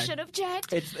know, and I should have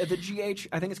checked. It's the GH,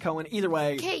 I think it's Cohen. Either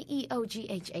way.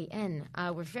 Keoghan.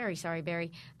 We're very sorry,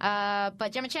 Barry.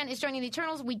 But Gemma Chan is joining the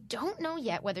Eternals. We don't know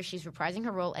yet whether she's reprising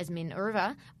her role as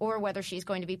Minerva or whether she's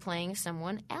going to be playing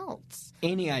someone else.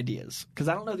 Any ideas? Because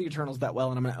I don't know the Eternals that well,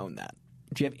 and I'm going to own that.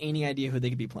 Do you have any idea who they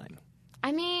could be playing?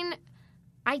 I mean,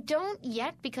 I don't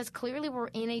yet because clearly we're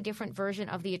in a different version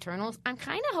of the Eternals. I'm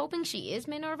kind of hoping she is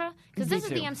Minerva because this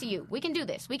is the MCU. We can do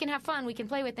this. We can have fun. We can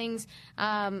play with things.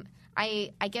 I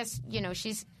guess,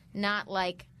 she's not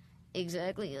like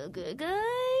exactly a good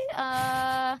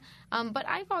guy. But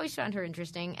I've always found her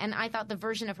interesting, and I thought the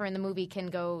version of her in the movie can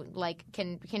go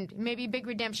can maybe big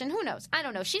redemption. Who knows? I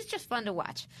don't know. She's just fun to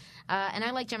watch, and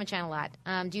I like Gemma Chan a lot.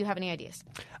 Do you have any ideas?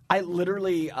 I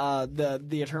literally the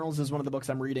Eternals is one of the books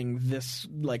I'm reading this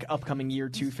upcoming year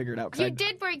to figure it out. You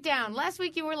did break down last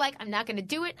week. You were like, I'm not going to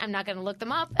do it. I'm not going to look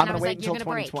them up. And I'm I was wait like, you're going to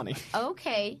break. 2020.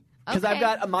 Okay. Because I've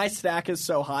got my stack is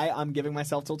so high, I'm giving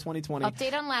myself till 2020.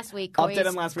 Update on last week. Update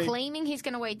on last week. Claiming he's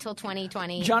going to wait till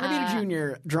 2020. John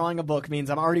Romita Jr. drawing a book means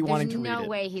I'm already wanting to read it. There's no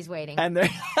way he's waiting. And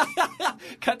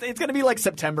it's going to be like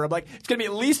September. I'm like, it's going to be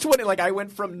at least 20. Like, I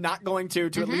went from not going to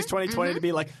at least 2020 to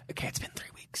be like, okay, it's been 3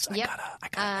 weeks. I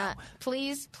gotta know.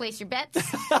 Please place your bets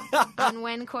on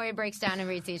when Corey breaks down and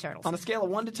reads the Eternals. On a scale of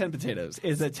 1 to 10 potatoes,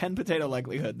 is a 10 potato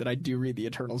likelihood that I do read the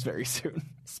Eternals very soon.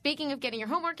 Speaking of getting your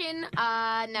homework in,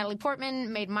 Natalie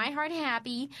Portman made my heart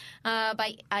happy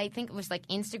by, I think it was like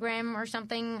Instagram or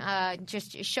something,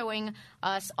 just showing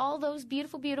us all those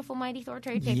beautiful, beautiful Mighty Thor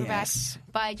trade paperbacks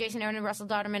by Jason Aaron and Russell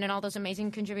Dodderman and all those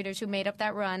amazing contributors who made up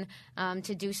that run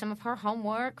to do some of her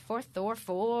homework for Thor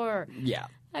 4. Yeah.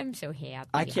 I'm so happy.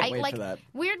 I can't wait for that.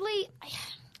 Weirdly,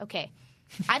 okay,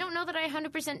 I don't know that I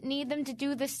 100% need them to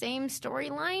do the same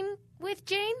storyline with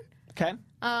Jane. Okay.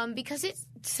 Because it's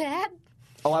sad.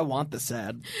 Oh, I want the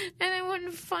sad. And I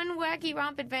want fun, wacky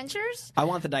romp adventures. I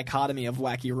want the dichotomy of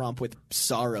wacky romp with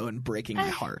sorrow and breaking my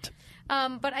heart.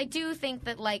 But I do think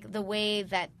that, the way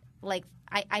that,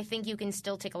 I think you can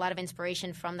still take a lot of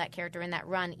inspiration from that character in that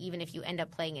run, even if you end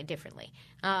up playing it differently.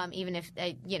 Even if,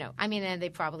 and they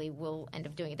probably will end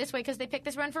up doing it this way because they picked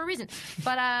this run for a reason.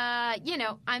 But,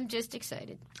 I'm just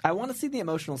excited. I want to see the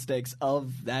emotional stakes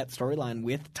of that storyline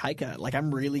with Taika.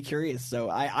 I'm really curious. So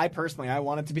I personally, I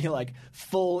want it to be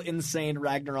full insane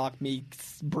Ragnarok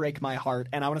meets break my heart.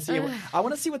 And I want to see I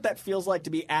want to see what that feels like to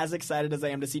be as excited as I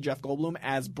am to see Jeff Goldblum,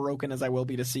 as broken as I will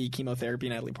be to see chemotherapy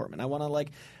Natalie Portman. I want to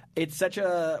It's such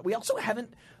a – we also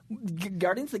haven't –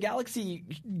 Guardians of the Galaxy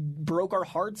broke our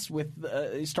hearts with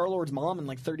Star-Lord's mom in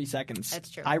like 30 seconds.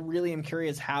 That's true. I really am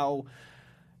curious how –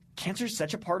 cancer is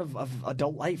such a part of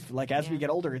adult life. Like, as we get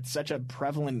older, it's such a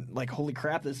prevalent, like, holy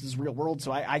crap, this is real world.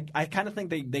 So I kind of think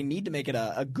they need to make it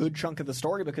a good chunk of the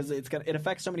story because it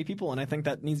affects so many people, and I think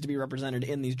that needs to be represented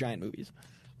in these giant movies.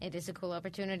 It is a cool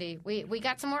opportunity. We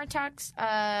got some more talks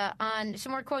on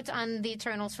some more quotes on the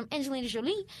Eternals from Angelina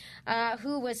Jolie,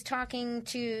 who was talking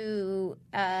to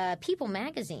People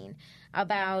magazine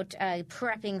about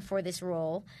prepping for this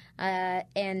role.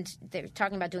 And they're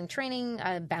talking about doing training,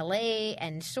 ballet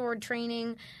and sword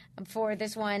training for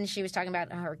this one. She was talking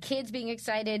about her kids being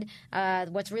excited.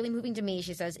 What's really moving to me,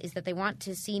 she says, is that they want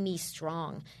to see me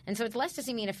strong. And so it's less to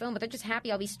see me in a film, but they're just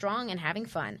happy I'll be strong and having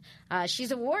fun.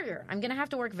 She's a warrior. I'm going to have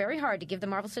to work very hard to give the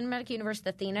Marvel Cinematic Universe the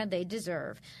Athena they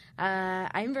deserve.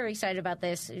 I'm very excited about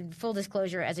this. Full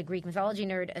disclosure, as a Greek mythology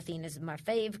nerd, Athena's my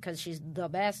fave because she's the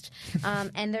best.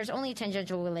 And there's only a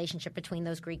tangential relationship between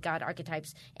those Greek god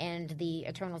archetypes and the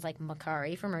Eternals, like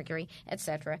Makari for Mercury,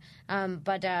 etc.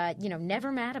 But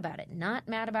never mad about it. Not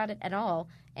mad about it at all.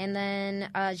 And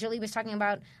then Jolie was talking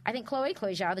about, I think Chloe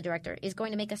Zhao, the director, is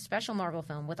going to make a special Marvel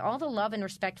film. With all the love and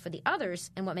respect for the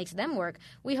others and what makes them work,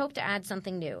 we hope to add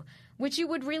something new, which you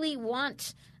would really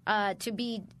want to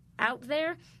be out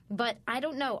there. But I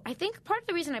don't know. I think part of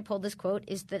the reason I pulled this quote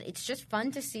is that it's just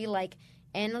fun to see, like,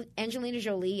 Angelina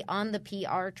Jolie on the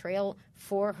PR trail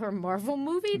for her Marvel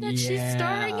movie that she's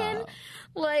starring in.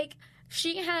 Like,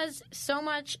 she has so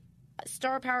much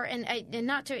star power, and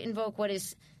not to invoke what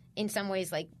is in some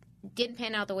ways like didn't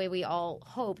pan out the way we all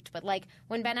hoped, but like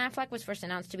when Ben Affleck was first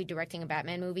announced to be directing a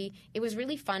Batman movie, it was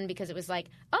really fun because it was like,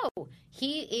 oh,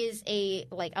 he is a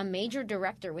major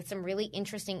director with some really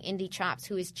interesting indie chops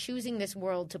who is choosing this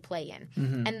world to play in.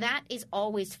 Mm-hmm. And that is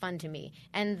always fun to me.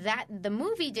 And that the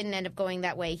movie didn't end up going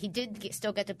that way. He did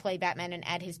still get to play Batman and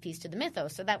add his piece to the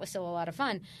mythos, so that was still a lot of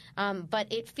fun.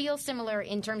 But it feels similar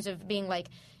in terms of being like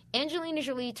Angelina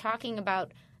Jolie talking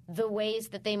about the ways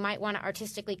that they might want to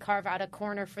artistically carve out a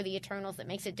corner for the Eternals that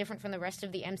makes it different from the rest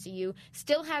of the MCU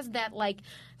still has that, like,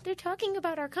 they're talking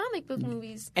about our comic book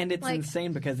movies. And it's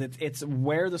insane because it's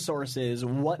where the source is,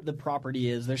 what the property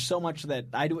is. There's so much that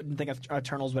I wouldn't think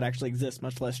Eternals would actually exist,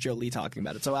 much less Jolie talking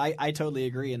about it. So I totally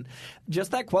agree. And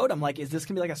just that quote, I'm like, is this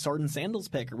going to be like a sword and sandals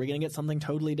pick? Are we going to get something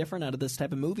totally different out of this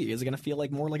type of movie? Is it going to feel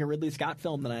like more like a Ridley Scott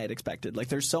film than I had expected? Like,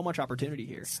 there's so much opportunity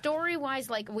here. Story-wise,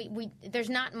 like, we there's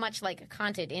not much, like,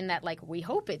 content in that, like, we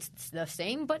hope it's the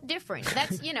same but different.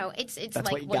 That's, it's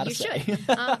That's like what you should.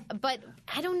 But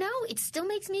I don't know. It still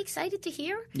makes me excited to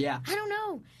hear. Yeah. I don't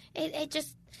know. It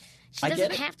just, she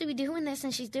doesn't have to be doing this,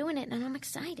 and she's doing it, and I'm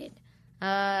excited.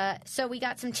 So we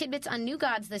got some tidbits on New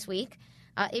Gods this week.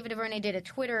 Ava DuVernay did a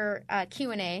Twitter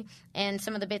Q&A, and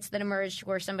some of the bits that emerged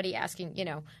were somebody asking,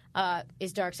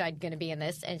 is Darkseid going to be in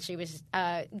this? And she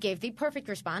gave the perfect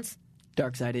response.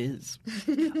 Darkseid is.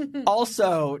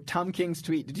 Also, Tom King's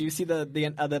tweet. Did you see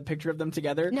the picture of them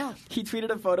together? No. He tweeted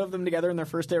a photo of them together in their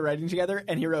first day writing together,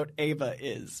 and he wrote, Ava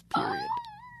is, period.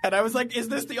 And I was like, is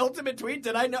this the ultimate tweet?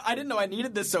 I didn't know I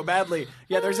needed this so badly.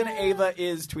 Yeah, there's an Ava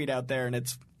is tweet out there, and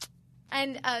it's...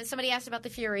 And somebody asked about the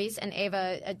Furies, and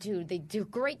Ava, to the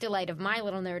great delight of my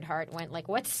little nerd heart, went like,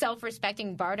 what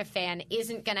self-respecting Barda fan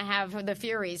isn't going to have the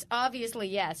Furies? Obviously,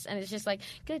 yes. And it's just like,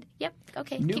 good, yep,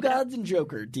 okay. New Gods and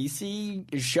Joker.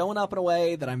 DC is showing up in a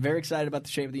way that I'm very excited about the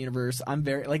shape of the universe. I'm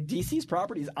very, like, DC's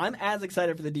properties. I'm as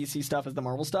excited for the DC stuff as the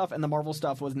Marvel stuff, and the Marvel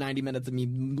stuff was 90 minutes of me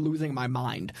losing my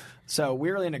mind. So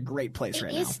we're really in a great place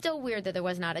right now. It is still weird that there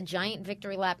was not a giant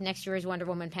victory lap next year's Wonder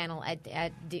Woman panel at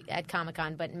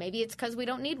Comic-Con, but maybe it's because we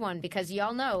don't need one, because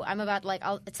y'all know I'm about, like,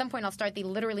 at some point I'll start the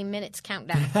literally minutes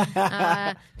countdown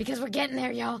because we're getting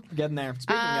there, y'all. Getting there.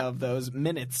 Speaking of those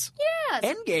minutes, yes.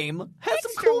 Endgame has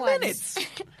Extra some cool ones. minutes.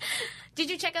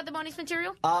 Did you check out the bonus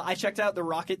material? I checked out the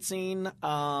rocket scene.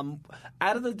 Out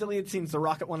of the deleted scenes, the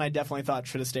rocket one I definitely thought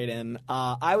should have stayed in.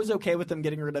 I was okay with them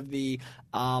getting rid of the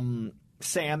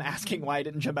Sam asking why I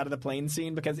didn't jump out of the plane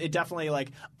scene, because it definitely,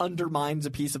 like, undermines a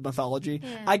piece of mythology.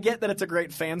 Yeah. I get that it's a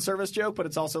great fan service joke, but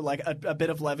it's also like a bit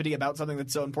of levity about something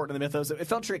that's so important in the mythos. It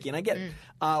felt tricky, and I get it.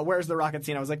 Whereas the rocket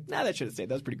scene, I was like, nah, that should have stayed.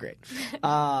 That was pretty great.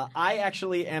 I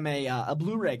actually am a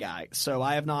Blu-ray guy, so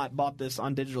I have not bought this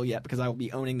on digital yet because I will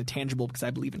be owning the tangible, because I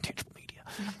believe in tangible media.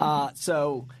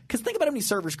 Because think about how many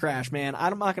servers crash, man.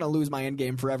 I'm not going to lose my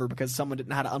Endgame forever because someone didn't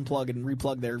know how to unplug and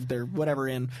replug their whatever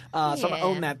in. So I'm going to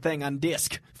own that thing on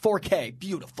disc. 4K.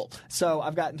 Beautiful. So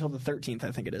I've got until the 13th,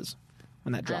 I think it is,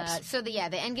 when that drops. So the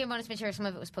Endgame bonus material, some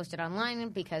of it was posted online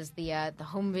because the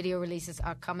home video releases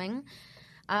are coming.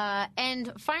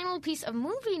 And final piece of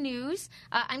movie news,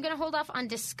 I'm going to hold off on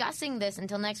discussing this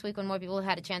until next week when more people have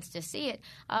had a chance to see it.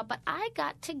 But I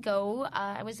got to go,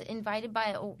 I was invited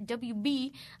by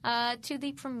WB to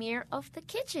the premiere of The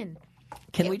Kitchen.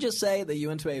 Can we just say that you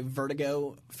went to a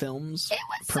Vertigo Films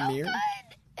premiere?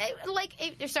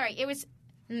 It was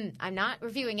I'm not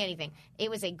reviewing anything. It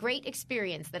was a great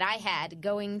experience that I had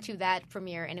going to that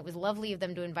premiere, and it was lovely of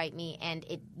them to invite me. And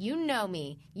you know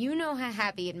me. You know how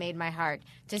happy it made my heart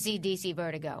to see DC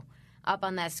Vertigo up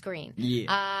on that screen.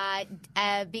 Yeah.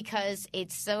 Because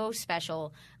it's so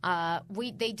special.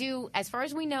 They do, as far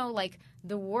as we know, like,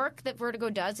 the work that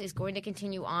Vertigo does is going to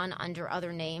continue on under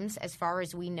other names as far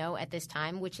as we know at this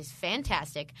time, which is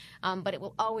fantastic. But it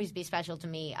will always be special to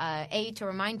me, A, to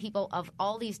remind people of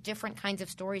all these different kinds of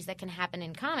stories that can happen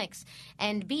in comics,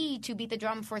 and B, to beat the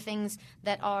drum for things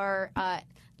that are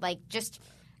just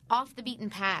off the beaten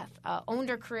path, owned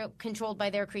or controlled by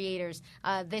their creators.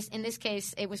 In this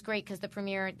case, it was great because the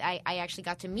premiere, I actually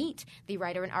got to meet the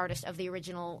writer and artist of the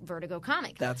original Vertigo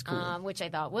comic. That's cool. Which I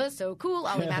thought was so cool.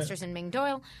 Ollie Masters and Ming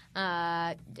Doyle,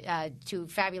 two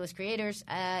fabulous creators.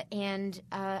 And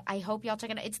I hope y'all check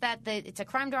it out. It's a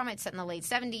crime drama. It's set in the late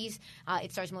 70s.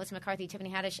 It stars Melissa McCarthy, Tiffany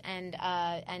Haddish,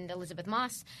 and Elizabeth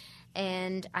Moss.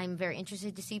 And I'm very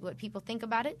interested to see what people think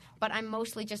about it. But I'm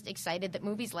mostly just excited that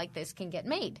movies like this can get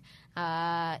made.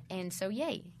 And so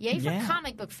yay. Yay for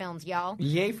comic book films, y'all.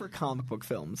 Yay for comic book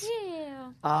films.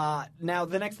 Yeah. Now,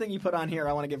 the next thing you put on here,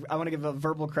 I want to give a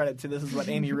verbal credit to. This is what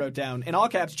Amy wrote down. In all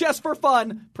caps, just for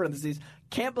fun, parentheses,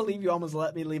 can't believe you almost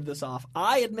let me leave this off.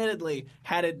 I admittedly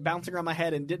had it bouncing around my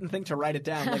head and didn't think to write it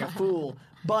down like a fool.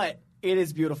 But it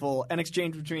is beautiful. An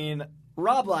exchange between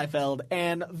Rob Liefeld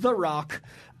and The Rock.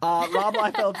 Rob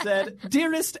Liefeld said,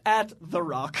 "Dearest at The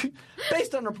Rock,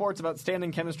 based on reports of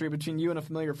outstanding chemistry between you and a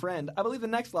familiar friend, I believe the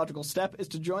next logical step is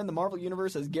to join the Marvel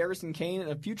Universe as Garrison Kane in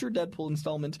a future Deadpool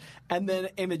installment," and then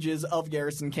images of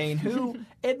Garrison Kane, who,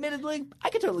 admittedly,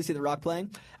 I could totally see The Rock playing.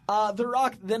 The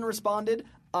Rock then responded,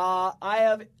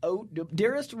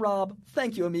 dearest Rob,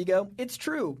 thank you, amigo. It's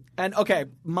true. And, okay,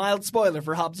 mild spoiler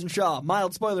for Hobbs and Shaw.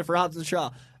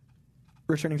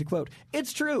 Returning to quote,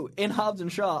 "It's true. In Hobbs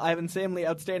and Shaw, I have insanely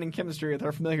outstanding chemistry with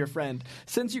our familiar friend.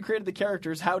 Since you created the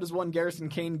characters, how does one Garrison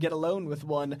Kane get alone with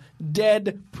one?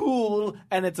 Deadpool,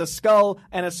 and it's a skull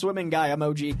and a swimming guy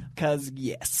emoji, 'cause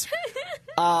yes."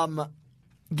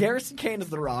 Garrison Kane as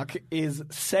The Rock is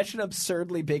such an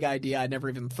absurdly big idea. I never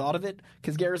even thought of it,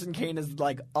 because Garrison Kane is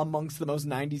like amongst the most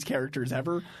 90s characters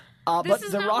ever. But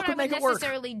The Rock would make it work. This is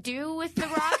not what I would necessarily do with The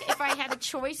Rock if I had a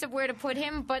choice of where to put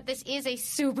him, but this is a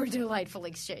super delightful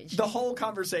exchange. The whole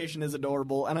conversation is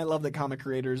adorable, and I love that comic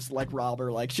creators like Rob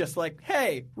are just like,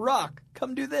 "Hey, Rock,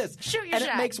 come do this." Shoot your and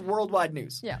shot. It makes worldwide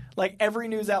news. Yeah. Like, every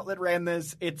news outlet ran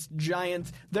this. It's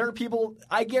giant. There are people,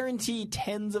 I guarantee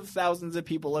tens of thousands of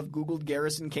people have Googled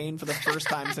Garrison Kane for the first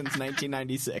time since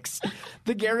 1996.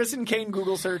 The Garrison Kane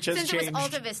Google search has changed. Since it was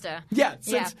Alta Vista. Yeah,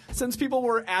 since people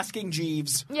were asking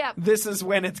Jeeves, Yep. This is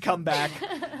when it's come back.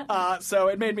 So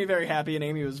it made me very happy, and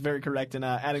Amy was very correct in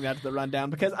adding that to the rundown,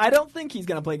 because I don't think he's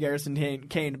going to play Garrison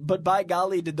Kane, but by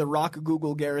golly, did The Rock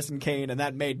Google Garrison Kane, and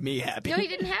that made me happy. No, he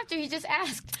didn't have to. He just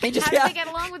asked. How did they get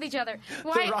along with each other?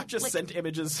 The Rock just sent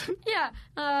images.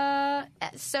 Yeah.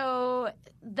 So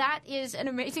that is an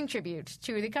amazing tribute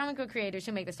to the comic book creators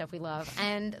who make the stuff we love.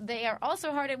 And they are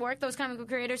also hard at work, those comic book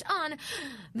creators, on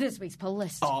this week's pull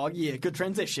list. Oh, yeah. Good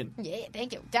transition. Yeah,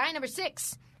 thank you. Die number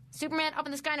 6. Superman Up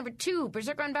in the Sky number 2,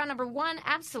 Berserker Unbound number 1,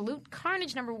 Absolute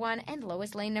Carnage number 1, and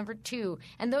Lois Lane number 2.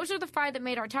 And those are the 5 that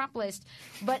made our top list.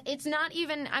 But it's not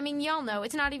even, I mean, y'all know,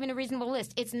 it's not even a reasonable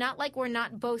list. It's not like we're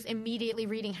not both immediately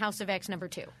reading House of X number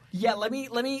 2. Yeah,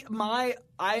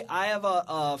 I have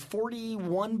a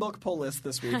 41 book pull list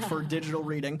this week for digital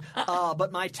reading.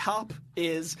 But my top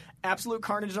is Absolute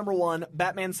Carnage number 1,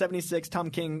 Batman 76, Tom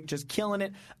King just killing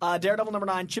it. Daredevil number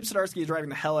 9, Chip Zdarsky is driving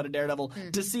the hell out of Daredevil.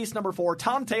 Deceased number 4,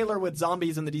 Tom Taylor with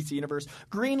zombies in the DC Universe.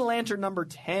 Green Lantern number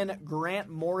 10, Grant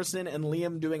Morrison and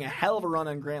Liam doing a hell of a run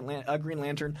on Green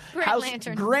Lantern.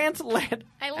 Grant Lantern.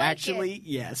 I like Actually, it.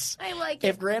 Yes. I like it.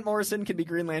 If Grant Morrison can be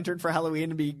Green Lantern for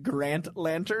Halloween and be Grant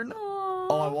Lantern.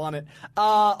 Oh, I want it.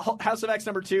 House of X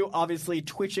number 2, obviously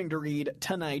twitching to read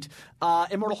tonight.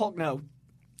 Immortal Hulk,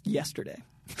 yesterday.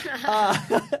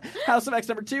 House of X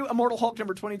number 2, Immortal Hulk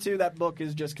number 22. That book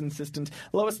is just consistent.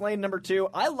 Lois Lane number 2.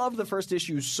 I love the first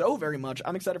issue so very much.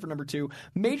 I'm excited for number 2.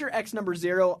 Major X number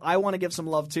 0. I want to give some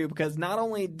love to, because not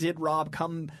only did Rob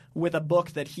come with a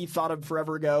book that he thought of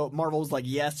forever ago, Marvel was like,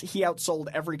 yes, he outsold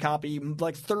every copy,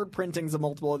 like third printings of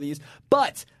multiple of these.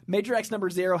 But Major X number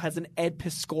 0 has an Ed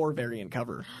Piscor variant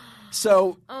cover.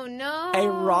 So, oh no, a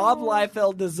Rob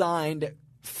Liefeld designed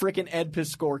frickin' Ed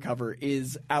Piscor cover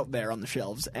is out there on the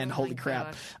shelves, and holy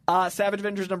crap. gosh. Savage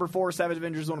Avengers #4. Savage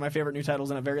Avengers is one of my favorite new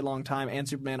titles in a very long time, and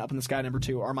Superman Up in the Sky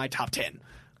 #2 are my top 10.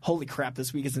 Holy crap,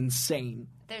 this week is insane.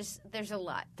 There's a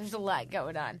lot. There's a lot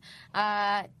going on.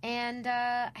 And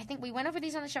I think we went over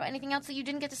these on the show. Anything else that you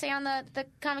didn't get to say on the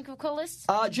comic book list?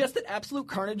 Just that Absolute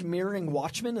Carnage mirroring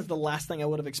Watchmen is the last thing I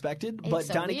would have expected. But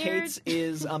so Donny weird. Cates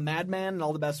is a madman in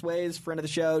all the best ways. Friend of the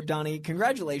show. Donny,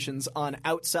 congratulations on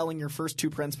outselling your first 2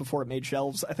 prints before it made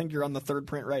shelves. I think you're on the 3rd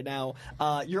print right now.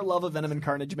 Your love of Venom and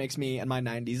Carnage makes me and my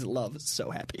 90s love so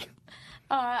happy.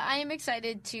 I am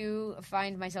excited to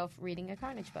find myself reading a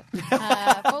Carnage book.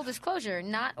 Full disclosure,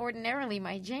 not ordinarily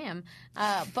my jam,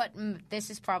 but this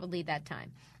is probably that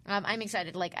time. I'm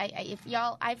excited. Like,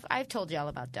 I've told y'all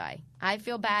about Die. I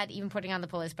feel bad even putting it on the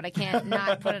pull list, but I can't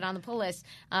not put it on the pull list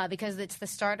because it's the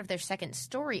start of their 2nd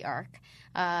story arc,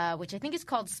 which I think is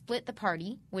called Split the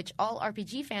Party, which all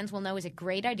RPG fans will know is a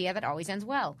great idea that always ends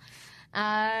well.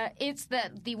 It's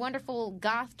the wonderful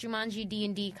goth Jumanji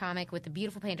D&D comic with the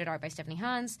beautiful painted art by Stephanie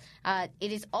Hans.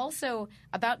 It is also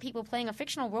about people playing a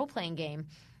fictional role-playing game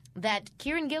that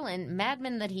Kieran Gillen,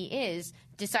 madman that he is,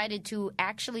 decided to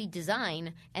actually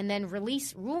design and then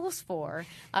release rules for.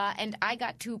 And I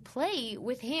got to play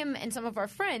with him and some of our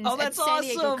friends at San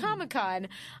Diego Comic-Con.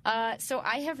 So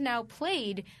I have now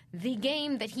played the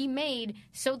game that he made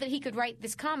so that he could write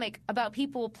this comic about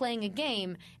people playing a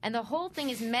game. And the whole thing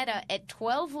is meta at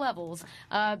 12 levels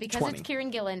because 20. It's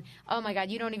Kieran Gillen. Oh, my God,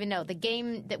 you don't even know. The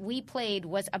game that we played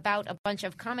was about a bunch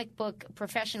of comic book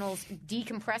professionals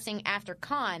decompressing after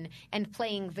con and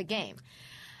playing the game.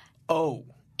 Oh.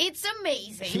 It's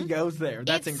amazing. He goes there.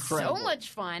 That's it's incredible. So much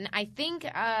fun. I think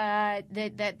that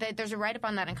there's a write-up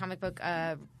on that on comic book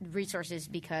resources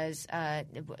because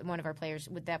one of our players,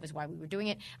 that was why we were doing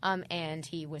it, and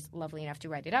he was lovely enough to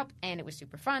write it up, and it was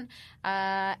super fun.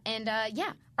 Yeah,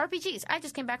 RPGs. I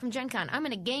just came back from Gen Con. I'm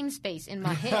in a game space in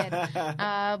my head.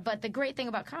 But the great thing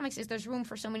about comics is there's room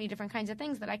for so many different kinds of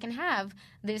things that I can have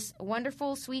this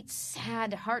wonderful, sweet,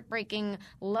 sad, heartbreaking,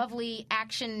 lovely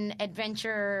action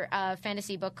adventure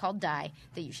fantasy book called Die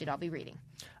that you should all be reading.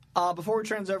 Before we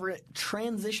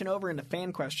transition over into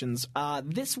fan questions,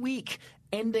 this week,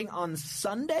 ending on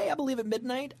Sunday, I believe at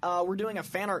midnight, we're doing a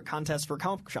fan art contest for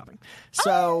comic book shopping.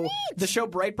 So the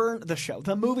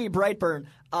movie Brightburn,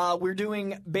 we're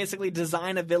doing basically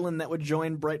design a villain that would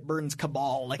join Brightburn's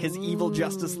cabal, like his evil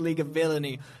Justice League of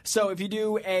villainy. So if you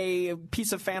do a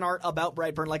piece of fan art about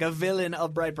Brightburn, like a villain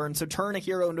of Brightburn, so turn a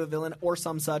hero into a villain or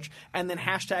some such, and then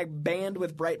hashtag banned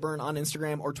with Brightburn on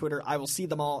Instagram or Twitter, I will see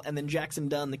them all. And then Jackson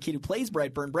Dunn, the kid who plays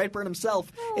Brightburn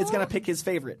himself, is going to pick his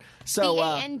favorite. So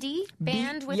B-A-N-D?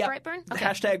 Banned with Brightburn? Okay.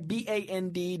 Hashtag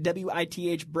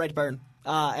BANDWITH Brightburn.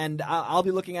 And I'll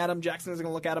be looking at them. Jackson is going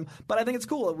to look at them. But I think it's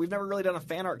cool. We've never really done a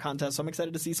fan art contest, so I'm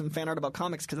excited to see some fan art about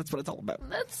comics because that's what it's all about.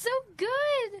 That's so good.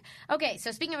 Okay,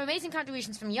 so speaking of amazing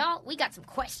contributions from y'all, we got some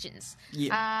questions.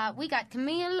 Yeah. We got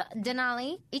Camille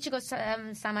Denali,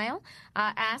 Ichigo Samael,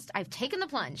 asked, I've taken the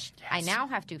plunge. Yes. I now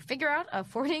have to figure out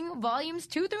affording volumes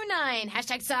 2 through 9.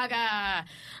 Hashtag saga.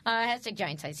 Hashtag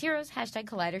giant size heroes. Hashtag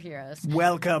collider heroes.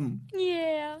 Welcome.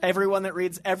 Yeah. Everyone that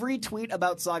reads every tweet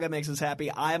about Saga makes us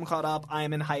happy. I am caught up. I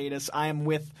am in hiatus. I am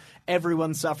with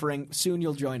everyone suffering. Soon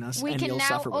you'll join us, and you'll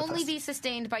suffer with us. We can now only be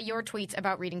sustained by your tweets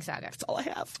about reading Saga. That's all I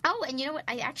have. Oh, and you know what?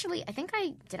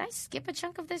 Did I skip a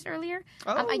chunk of this earlier?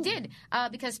 Oh. I did,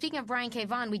 because speaking of Brian K.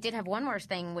 Vaughan, we did have one more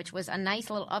thing, which was a nice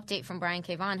little update from Brian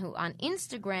K. Vaughan, who on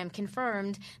Instagram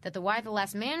confirmed that the Why the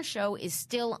Last Man show is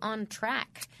still on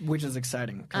track. Which is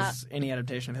exciting, because any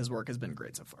adaptation of his work has been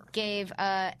great so far. Gave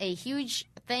a huge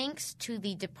thanks to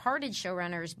the departed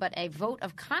showrunners, but a vote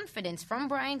of confidence from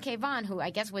Brian K. Vaughan, who I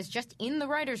guess was just in the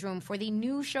writer's room for the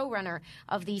new showrunner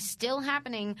of the still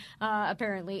happening,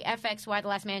 apparently, FX Why the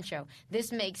Last Man show.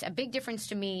 This makes a big difference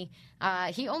to me.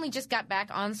 He only just got back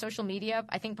on social media,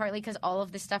 I think partly because all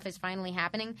of this stuff is finally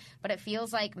happening, but it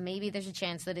feels like maybe there's a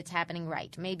chance that it's happening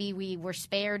right. Maybe we were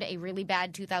spared a really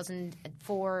bad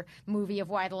 2004 movie of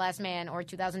Why the Last Man or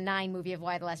 2009 movie of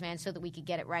Why the Last Man so that we could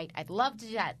get it right. I'd love to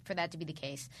do that, for that to be the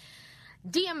case.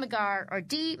 D. Magar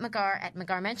at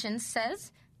Magar Mentions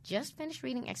says, just finished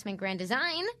reading X-Men Grand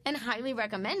Design and highly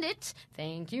recommend it.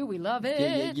 Thank you. We love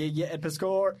it. Yeah, Ed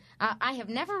Piscor. I have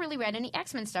never really read any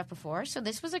X-Men stuff before, so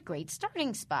this was a great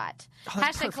starting spot. Oh,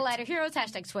 that's Hashtag perfect. Collider Heroes,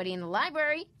 hashtag Sweaty in the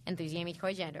Library, Enthusiastic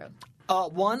Koijandro.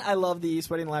 One, I love the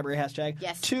Sweating the Library hashtag.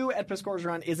 Yes. Two, Ed Piscor's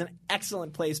run is an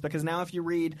excellent place because now if you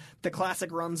read the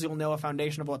classic runs, you'll know a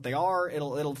foundation of what they are.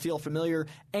 It'll feel familiar.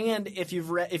 And if you're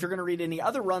going to read any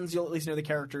other runs, you'll at least know the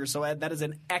characters. So Ed, that is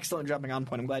an excellent jumping on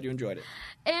point. I'm glad you enjoyed it.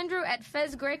 Andrew at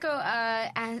Fez Greco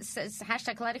says,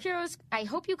 hashtag Collider Heroes, I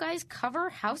hope you guys cover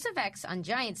House of X on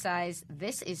Giant Size.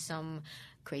 This is some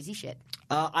crazy shit.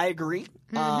 I agree.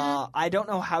 I don't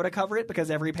know how to cover it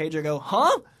because every page I go,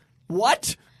 huh?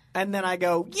 What? And then I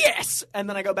go, yes! And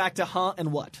then I go back to huh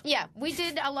and what? Yeah, we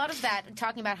did a lot of that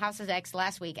talking about House of X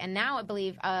last week. And now I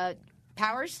believe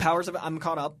Powers. I'm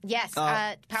caught up. Yes.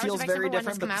 Powers feels of X very #1 has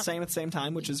different, come but the out. same at the same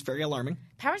time, which is very alarming.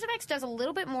 Powers of X does a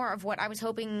little bit more of what I was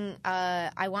hoping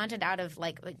I wanted out of,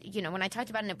 like, you know, when I talked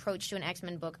about an approach to an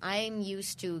X-Men book, I'm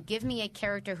used to give me a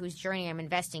character whose journey I'm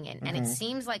investing in. And it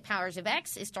seems like Powers of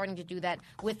X is starting to do that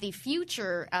with the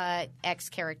future X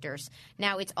characters.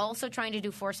 Now, it's also trying to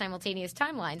do 4 simultaneous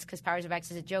timelines because Powers of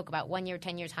X is a joke about 1 year,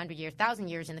 10 years, 100 years, 1,000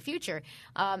 years in the future.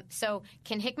 So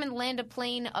can Hickman land a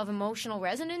plane of emotional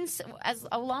resonance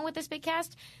along with this big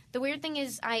cast? The weird thing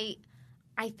is I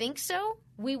think so.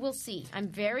 We will see. I'm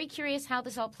very curious how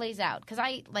this all plays out because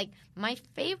my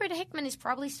favorite Hickman is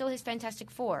probably still his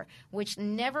Fantastic Four, which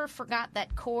never forgot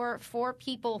that core 4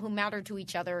 people who matter to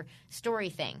each other story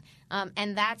thing.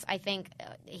 And that's, I think,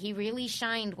 he really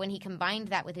shined when he combined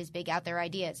that with his big out there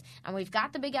ideas. And we've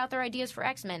got the big out there ideas for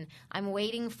X-Men. I'm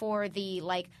waiting for the,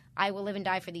 I will live and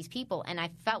die for these people. And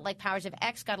I felt like Powers of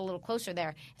X got a little closer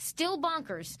there. Still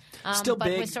bonkers. Still but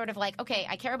big. was sort of like, okay,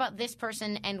 I care about this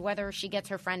person and whether she gets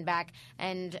her friend back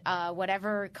and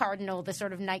whatever Cardinal, the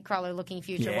sort of Nightcrawler-looking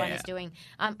future one is doing.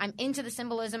 I'm into the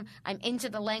symbolism. I'm into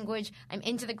the language. I'm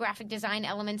into the graphic design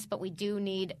elements, but we do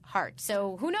need heart.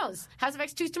 So who knows? House of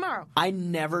X 2's tomorrow. I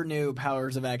never knew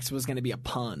Powers of X was going to be a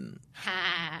pun.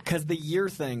 Because the year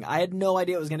thing, I had no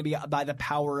idea it was going to be by the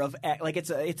power of X. Like,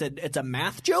 it's a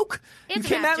math joke? It's you a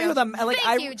came math at me joke. with a... Like,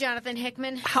 Thank you, Jonathan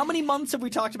Hickman. How many months have we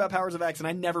talked about Powers of X and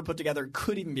I never put together it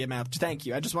could even be a math? Thank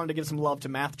you. I just wanted to give some love to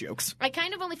math jokes. I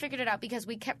kind of only figured it out because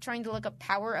we kept trying to look up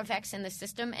Power of X in the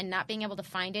system and not being able to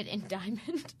find it in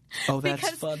Diamond. Oh, that's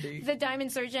because funny. The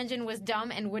Diamond search engine was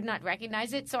dumb and would not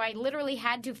recognize it, so I literally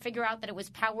had to figure out that it was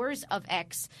Powers of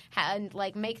X and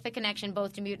make the connection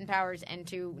both to mutant powers and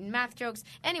to math jokes.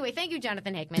 Anyway, thank you,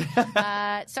 Jonathan Hickman.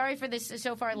 Sorry for this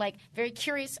so far. Very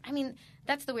curious. I mean,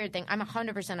 that's the weird thing. I'm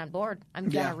 100% on board. I'm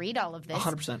going to read all of this.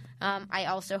 100%. I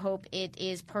also hope it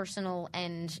is personal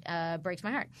and breaks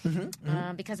my heart.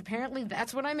 Because apparently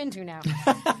that's what I'm into now.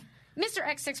 Mr.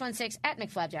 X616 at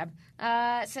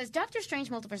McFlabjab says Doctor Strange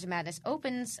Multiverse of Madness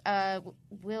opens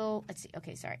let's see.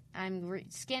 Okay, sorry. I'm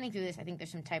scanning through this. I think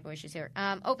there's some typo issues here.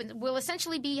 Will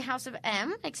essentially be House of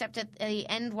M, except at the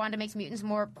end Wanda makes mutants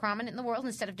more prominent in the world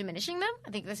instead of diminishing them. I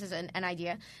think this is an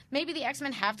idea. Maybe the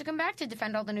X-Men have to come back to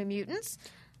defend all the new mutants.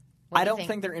 I don't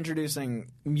think they're introducing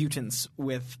mutants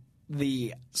with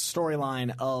the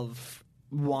storyline of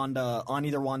Wanda on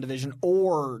either WandaVision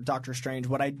or Doctor Strange.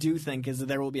 What I do think is that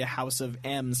there will be a House of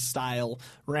M style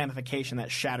ramification that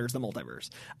shatters the multiverse.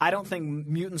 I don't think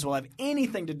mutants will have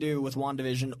anything to do with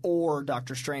WandaVision or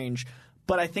Doctor Strange,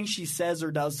 but I think she says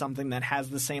or does something that has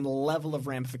the same level of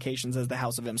ramifications as the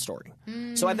House of M story.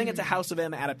 So I think it's a House of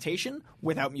M adaptation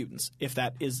without mutants, if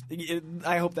that is...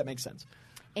 I hope that makes sense.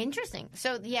 Interesting.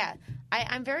 So, yeah,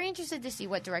 I'm very interested to see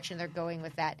what direction they're going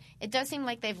with that. It does seem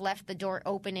like they've left the door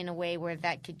open in a way where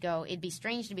that could go. It'd be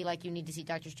strange to be like, you need to see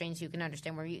Doctor Strange so you can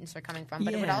understand where mutants are coming from.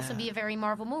 But it would also be a very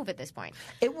Marvel move at this point.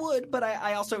 It would, but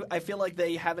I feel like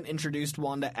they haven't introduced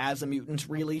Wanda as a mutant,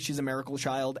 really. She's a miracle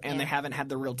child, and they haven't had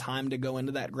the real time to go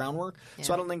into that groundwork. Yeah.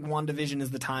 So I don't think WandaVision is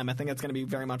the time. I think that's going to be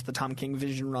very much the Tom King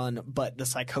Vision run, but the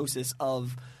psychosis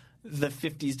of the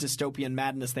 50s dystopian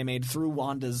madness they made through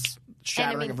Wanda's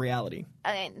shattering of reality.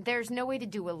 There's no way to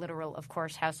do a literal, of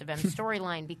course, House of M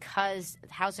storyline because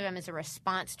House of M is a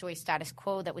response to a status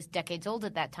quo that was decades old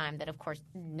at that time that, of course,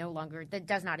 that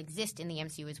does not exist in the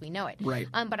MCU as we know it. Right.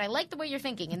 But I like the way you're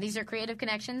thinking, and these are creative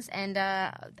connections, and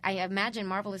I imagine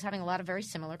Marvel is having a lot of very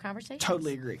similar conversations.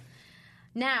 Totally agree.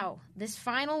 Now, this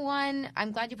final one,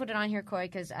 I'm glad you put it on here, Coy,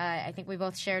 because I think we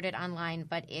both shared it online,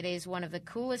 but it is one of the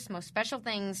coolest, most special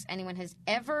things anyone has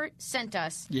ever sent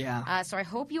us. Yeah. So I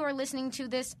hope you are listening to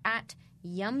this at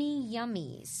Yummy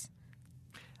Yummies.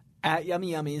 At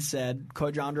Yummy Yummies said,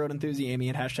 Coy John Road Enthusiamy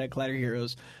at hashtag Collider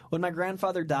Heroes. When my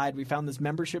grandfather died, we found this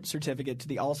membership certificate to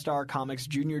the All-Star Comics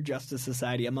Junior Justice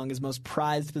Society among his most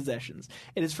prized possessions.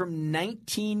 It is from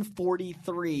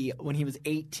 1943 when he was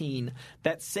 18.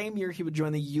 That same year, he would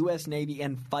join the U.S. Navy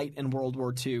and fight in World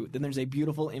War II. Then there's a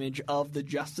beautiful image of the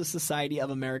Justice Society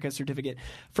of America certificate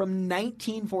from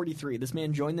 1943. This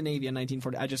man joined the Navy in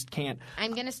 1940. I just can't.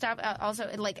 I'm going to stop.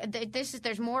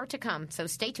 There's more to come, so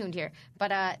stay tuned here.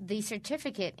 But the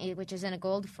certificate, which is in a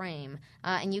gold frame,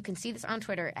 and you can see this on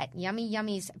Twitter at Yummy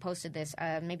Yummies posted this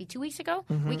maybe 2 weeks ago,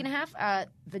 week and a half.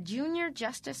 The Junior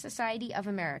Justice Society of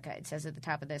America, it says at the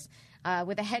top of this,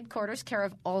 with a headquarters care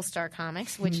of All-Star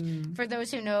Comics, which, for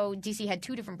those who know, DC had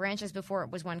two different branches before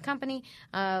it was one company,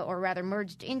 or rather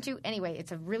merged into. Anyway,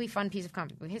 it's a really fun piece of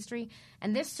comic book history.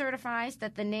 And this certifies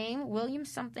that the name William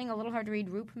something, a little hard to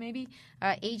read, Roop maybe,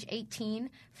 age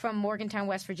 18, from Morgantown,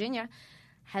 West Virginia,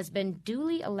 has been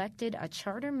duly elected a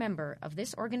charter member of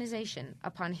this organization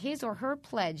upon his or her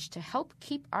pledge to help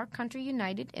keep our country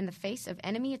united in the face of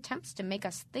enemy attempts to make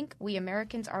us think we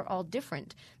Americans are all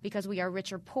different because we are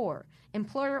rich or poor,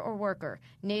 employer or worker,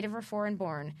 native or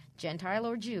foreign-born, Gentile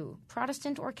or Jew,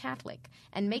 Protestant or Catholic,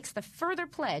 and makes the further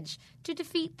pledge to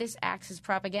defeat this Axis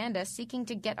propaganda seeking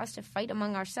to get us to fight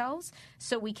among ourselves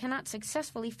so we cannot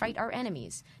successfully fight our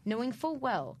enemies, knowing full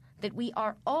well that we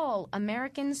are all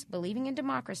Americans believing in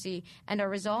democracy and are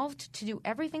resolved to do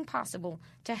everything possible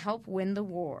to help win the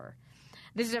war.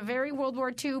 This is a very World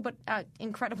War II but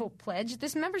incredible pledge.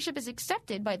 This membership is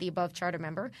accepted by the above charter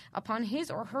member upon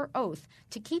his or her oath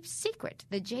to keep secret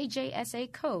the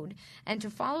JJSA code and to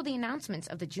follow the announcements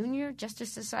of the Junior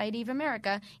Justice Society of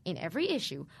America in every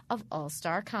issue of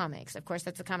All-Star Comics. Of course,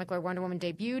 that's the comic where Wonder Woman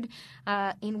debuted,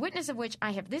 in witness of which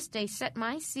I have this day set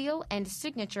my seal and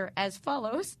signature as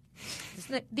follows. This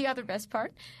is the other best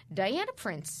part. Diana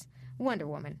Prince, Wonder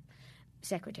Woman,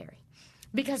 Secretary.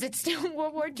 Because it's still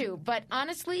World War II. But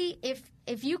honestly,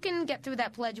 if you can get through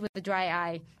that pledge with a dry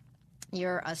eye,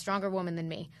 you're a stronger woman than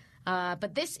me.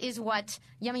 But this is what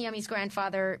Yummy Yummy's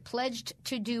grandfather pledged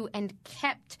to do and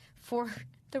kept for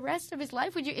the rest of his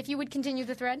life. If you would continue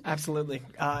the thread? Absolutely.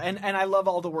 And I love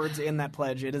all the words in that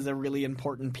pledge. It is a really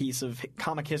important piece of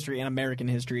comic history and American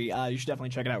history. You should definitely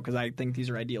check it out because I think these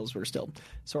are ideals we're still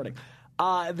sorting.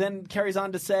 Then carries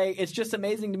on to say, it's just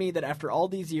amazing to me that after all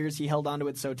these years he held onto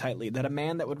it so tightly, that a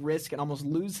man that would risk and almost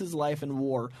lose his life in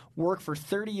war, work for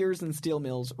 30 years in steel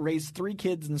mills, raise 3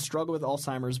 kids and struggle with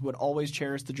Alzheimer's would always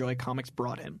cherish the joy comics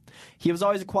brought him. He was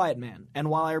always a quiet man, and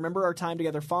while I remember our time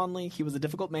together fondly, he was a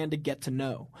difficult man to get to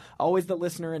know. Always the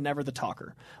listener and never the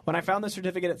talker. When I found the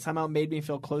certificate, it somehow made me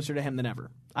feel closer to him than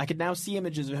ever. I could now see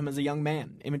images of him as a young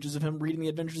man, images of him reading the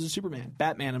adventures of Superman,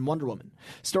 Batman, and Wonder Woman,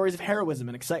 stories of heroism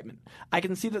and excitement. I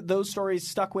can see that those stories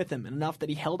stuck with him enough that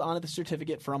he held onto the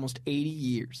certificate for almost 80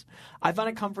 years. I find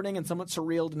it comforting and somewhat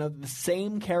surreal to know that the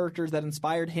same characters that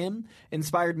inspired him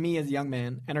inspired me as a young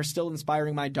man and are still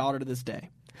inspiring my daughter to this day.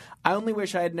 I only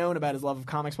wish I had known about his love of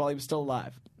comics while he was still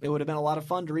alive. It would have been a lot of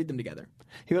fun to read them together.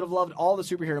 He would have loved all the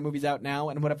superhero movies out now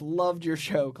and would have loved your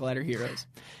show, Collider Heroes.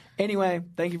 Anyway,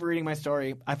 thank you for reading my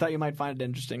story. I thought you might find it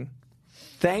interesting.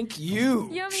 Thank you.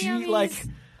 Yummy.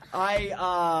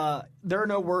 There are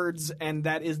no words, and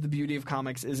that is the beauty of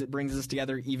comics, is it brings us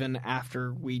together even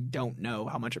after we don't know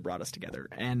how much it brought us together.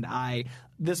 And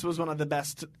this was one of the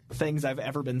best things I've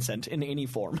ever been sent in any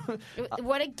form.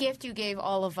 What a gift you gave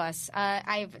all of us.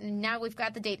 Now we've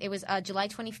got the date. It was July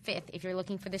 25th, if you're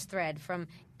looking for this thread, from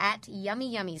at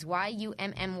Yummy Yummies, YUMMYUMMIES.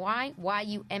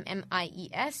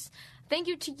 Thank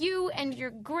you to you and your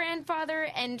grandfather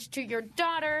and to your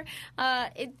daughter.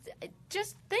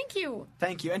 Just thank you.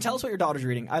 Thank you. And tell us what your daughter's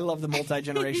reading. I love the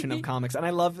multi-generation of comics. And I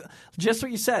love just what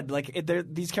you said.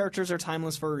 These characters are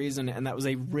timeless for a reason, and that was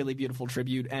a really beautiful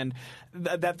tribute. And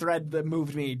that thread that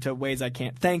moved me to ways I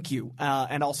can't. Thank you.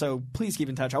 And also, please keep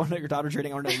in touch. I want to know what your daughter's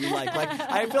reading. I want to know what you like.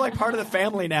 I feel like part of the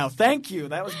family now. Thank you.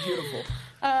 That was beautiful.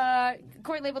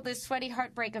 Corey labeled this sweaty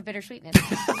heartbreak of bittersweetness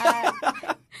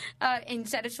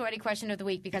instead of sweaty question of the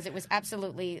week, because it was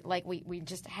absolutely we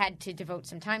just had to devote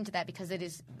some time to that because it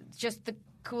is just the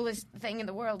coolest thing in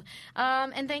the world.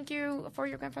 And thank you for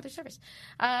your grandfather's service.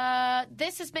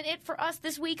 This has been it for us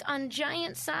this week on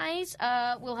Giant Size.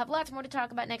 We'll have lots more to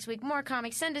talk about next week. More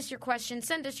comics. Send us your questions.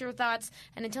 Send us your thoughts.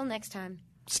 And until next time,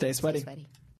 stay sweaty.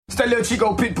 It's that little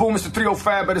Chico Pitbull, Mr.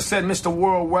 305, better said Mr.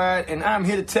 Worldwide, and I'm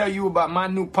here to tell you about my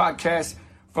new podcast,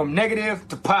 From Negative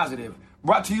to Positive,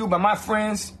 brought to you by my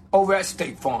friends over at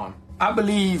State Farm. I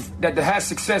believe that to have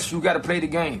success, you got to play the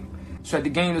game, so that the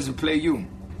game doesn't play you.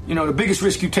 You know, the biggest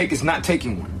risk you take is not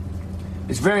taking one.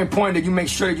 It's very important that you make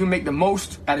sure that you make the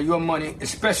most out of your money,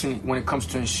 especially when it comes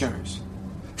to insurance.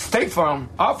 State Farm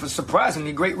offers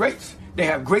surprisingly great rates. They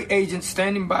have great agents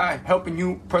standing by helping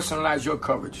you personalize your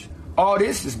coverage. All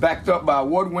this is backed up by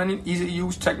award-winning,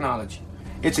 easy-to-use technology.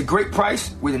 It's a great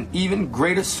price with an even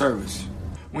greater service.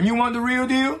 When you want the real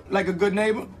deal, like a good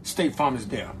neighbor, State Farm is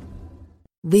there.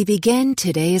 We begin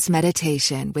today's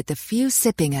meditation with a few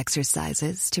sipping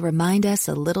exercises to remind us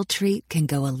a little treat can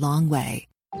go a long way.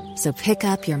 So pick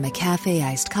up your McCafe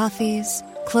iced coffees,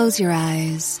 close your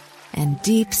eyes, and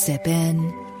deep sip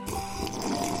in.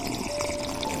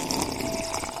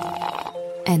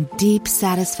 And deep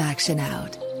satisfaction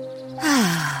out.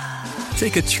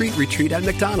 Take a treat retreat at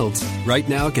McDonald's. Right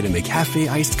now, get a McCafe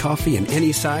iced coffee in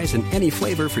any size and any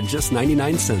flavor for just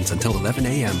 99 cents until 11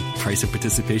 a.m. Price of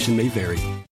participation may vary.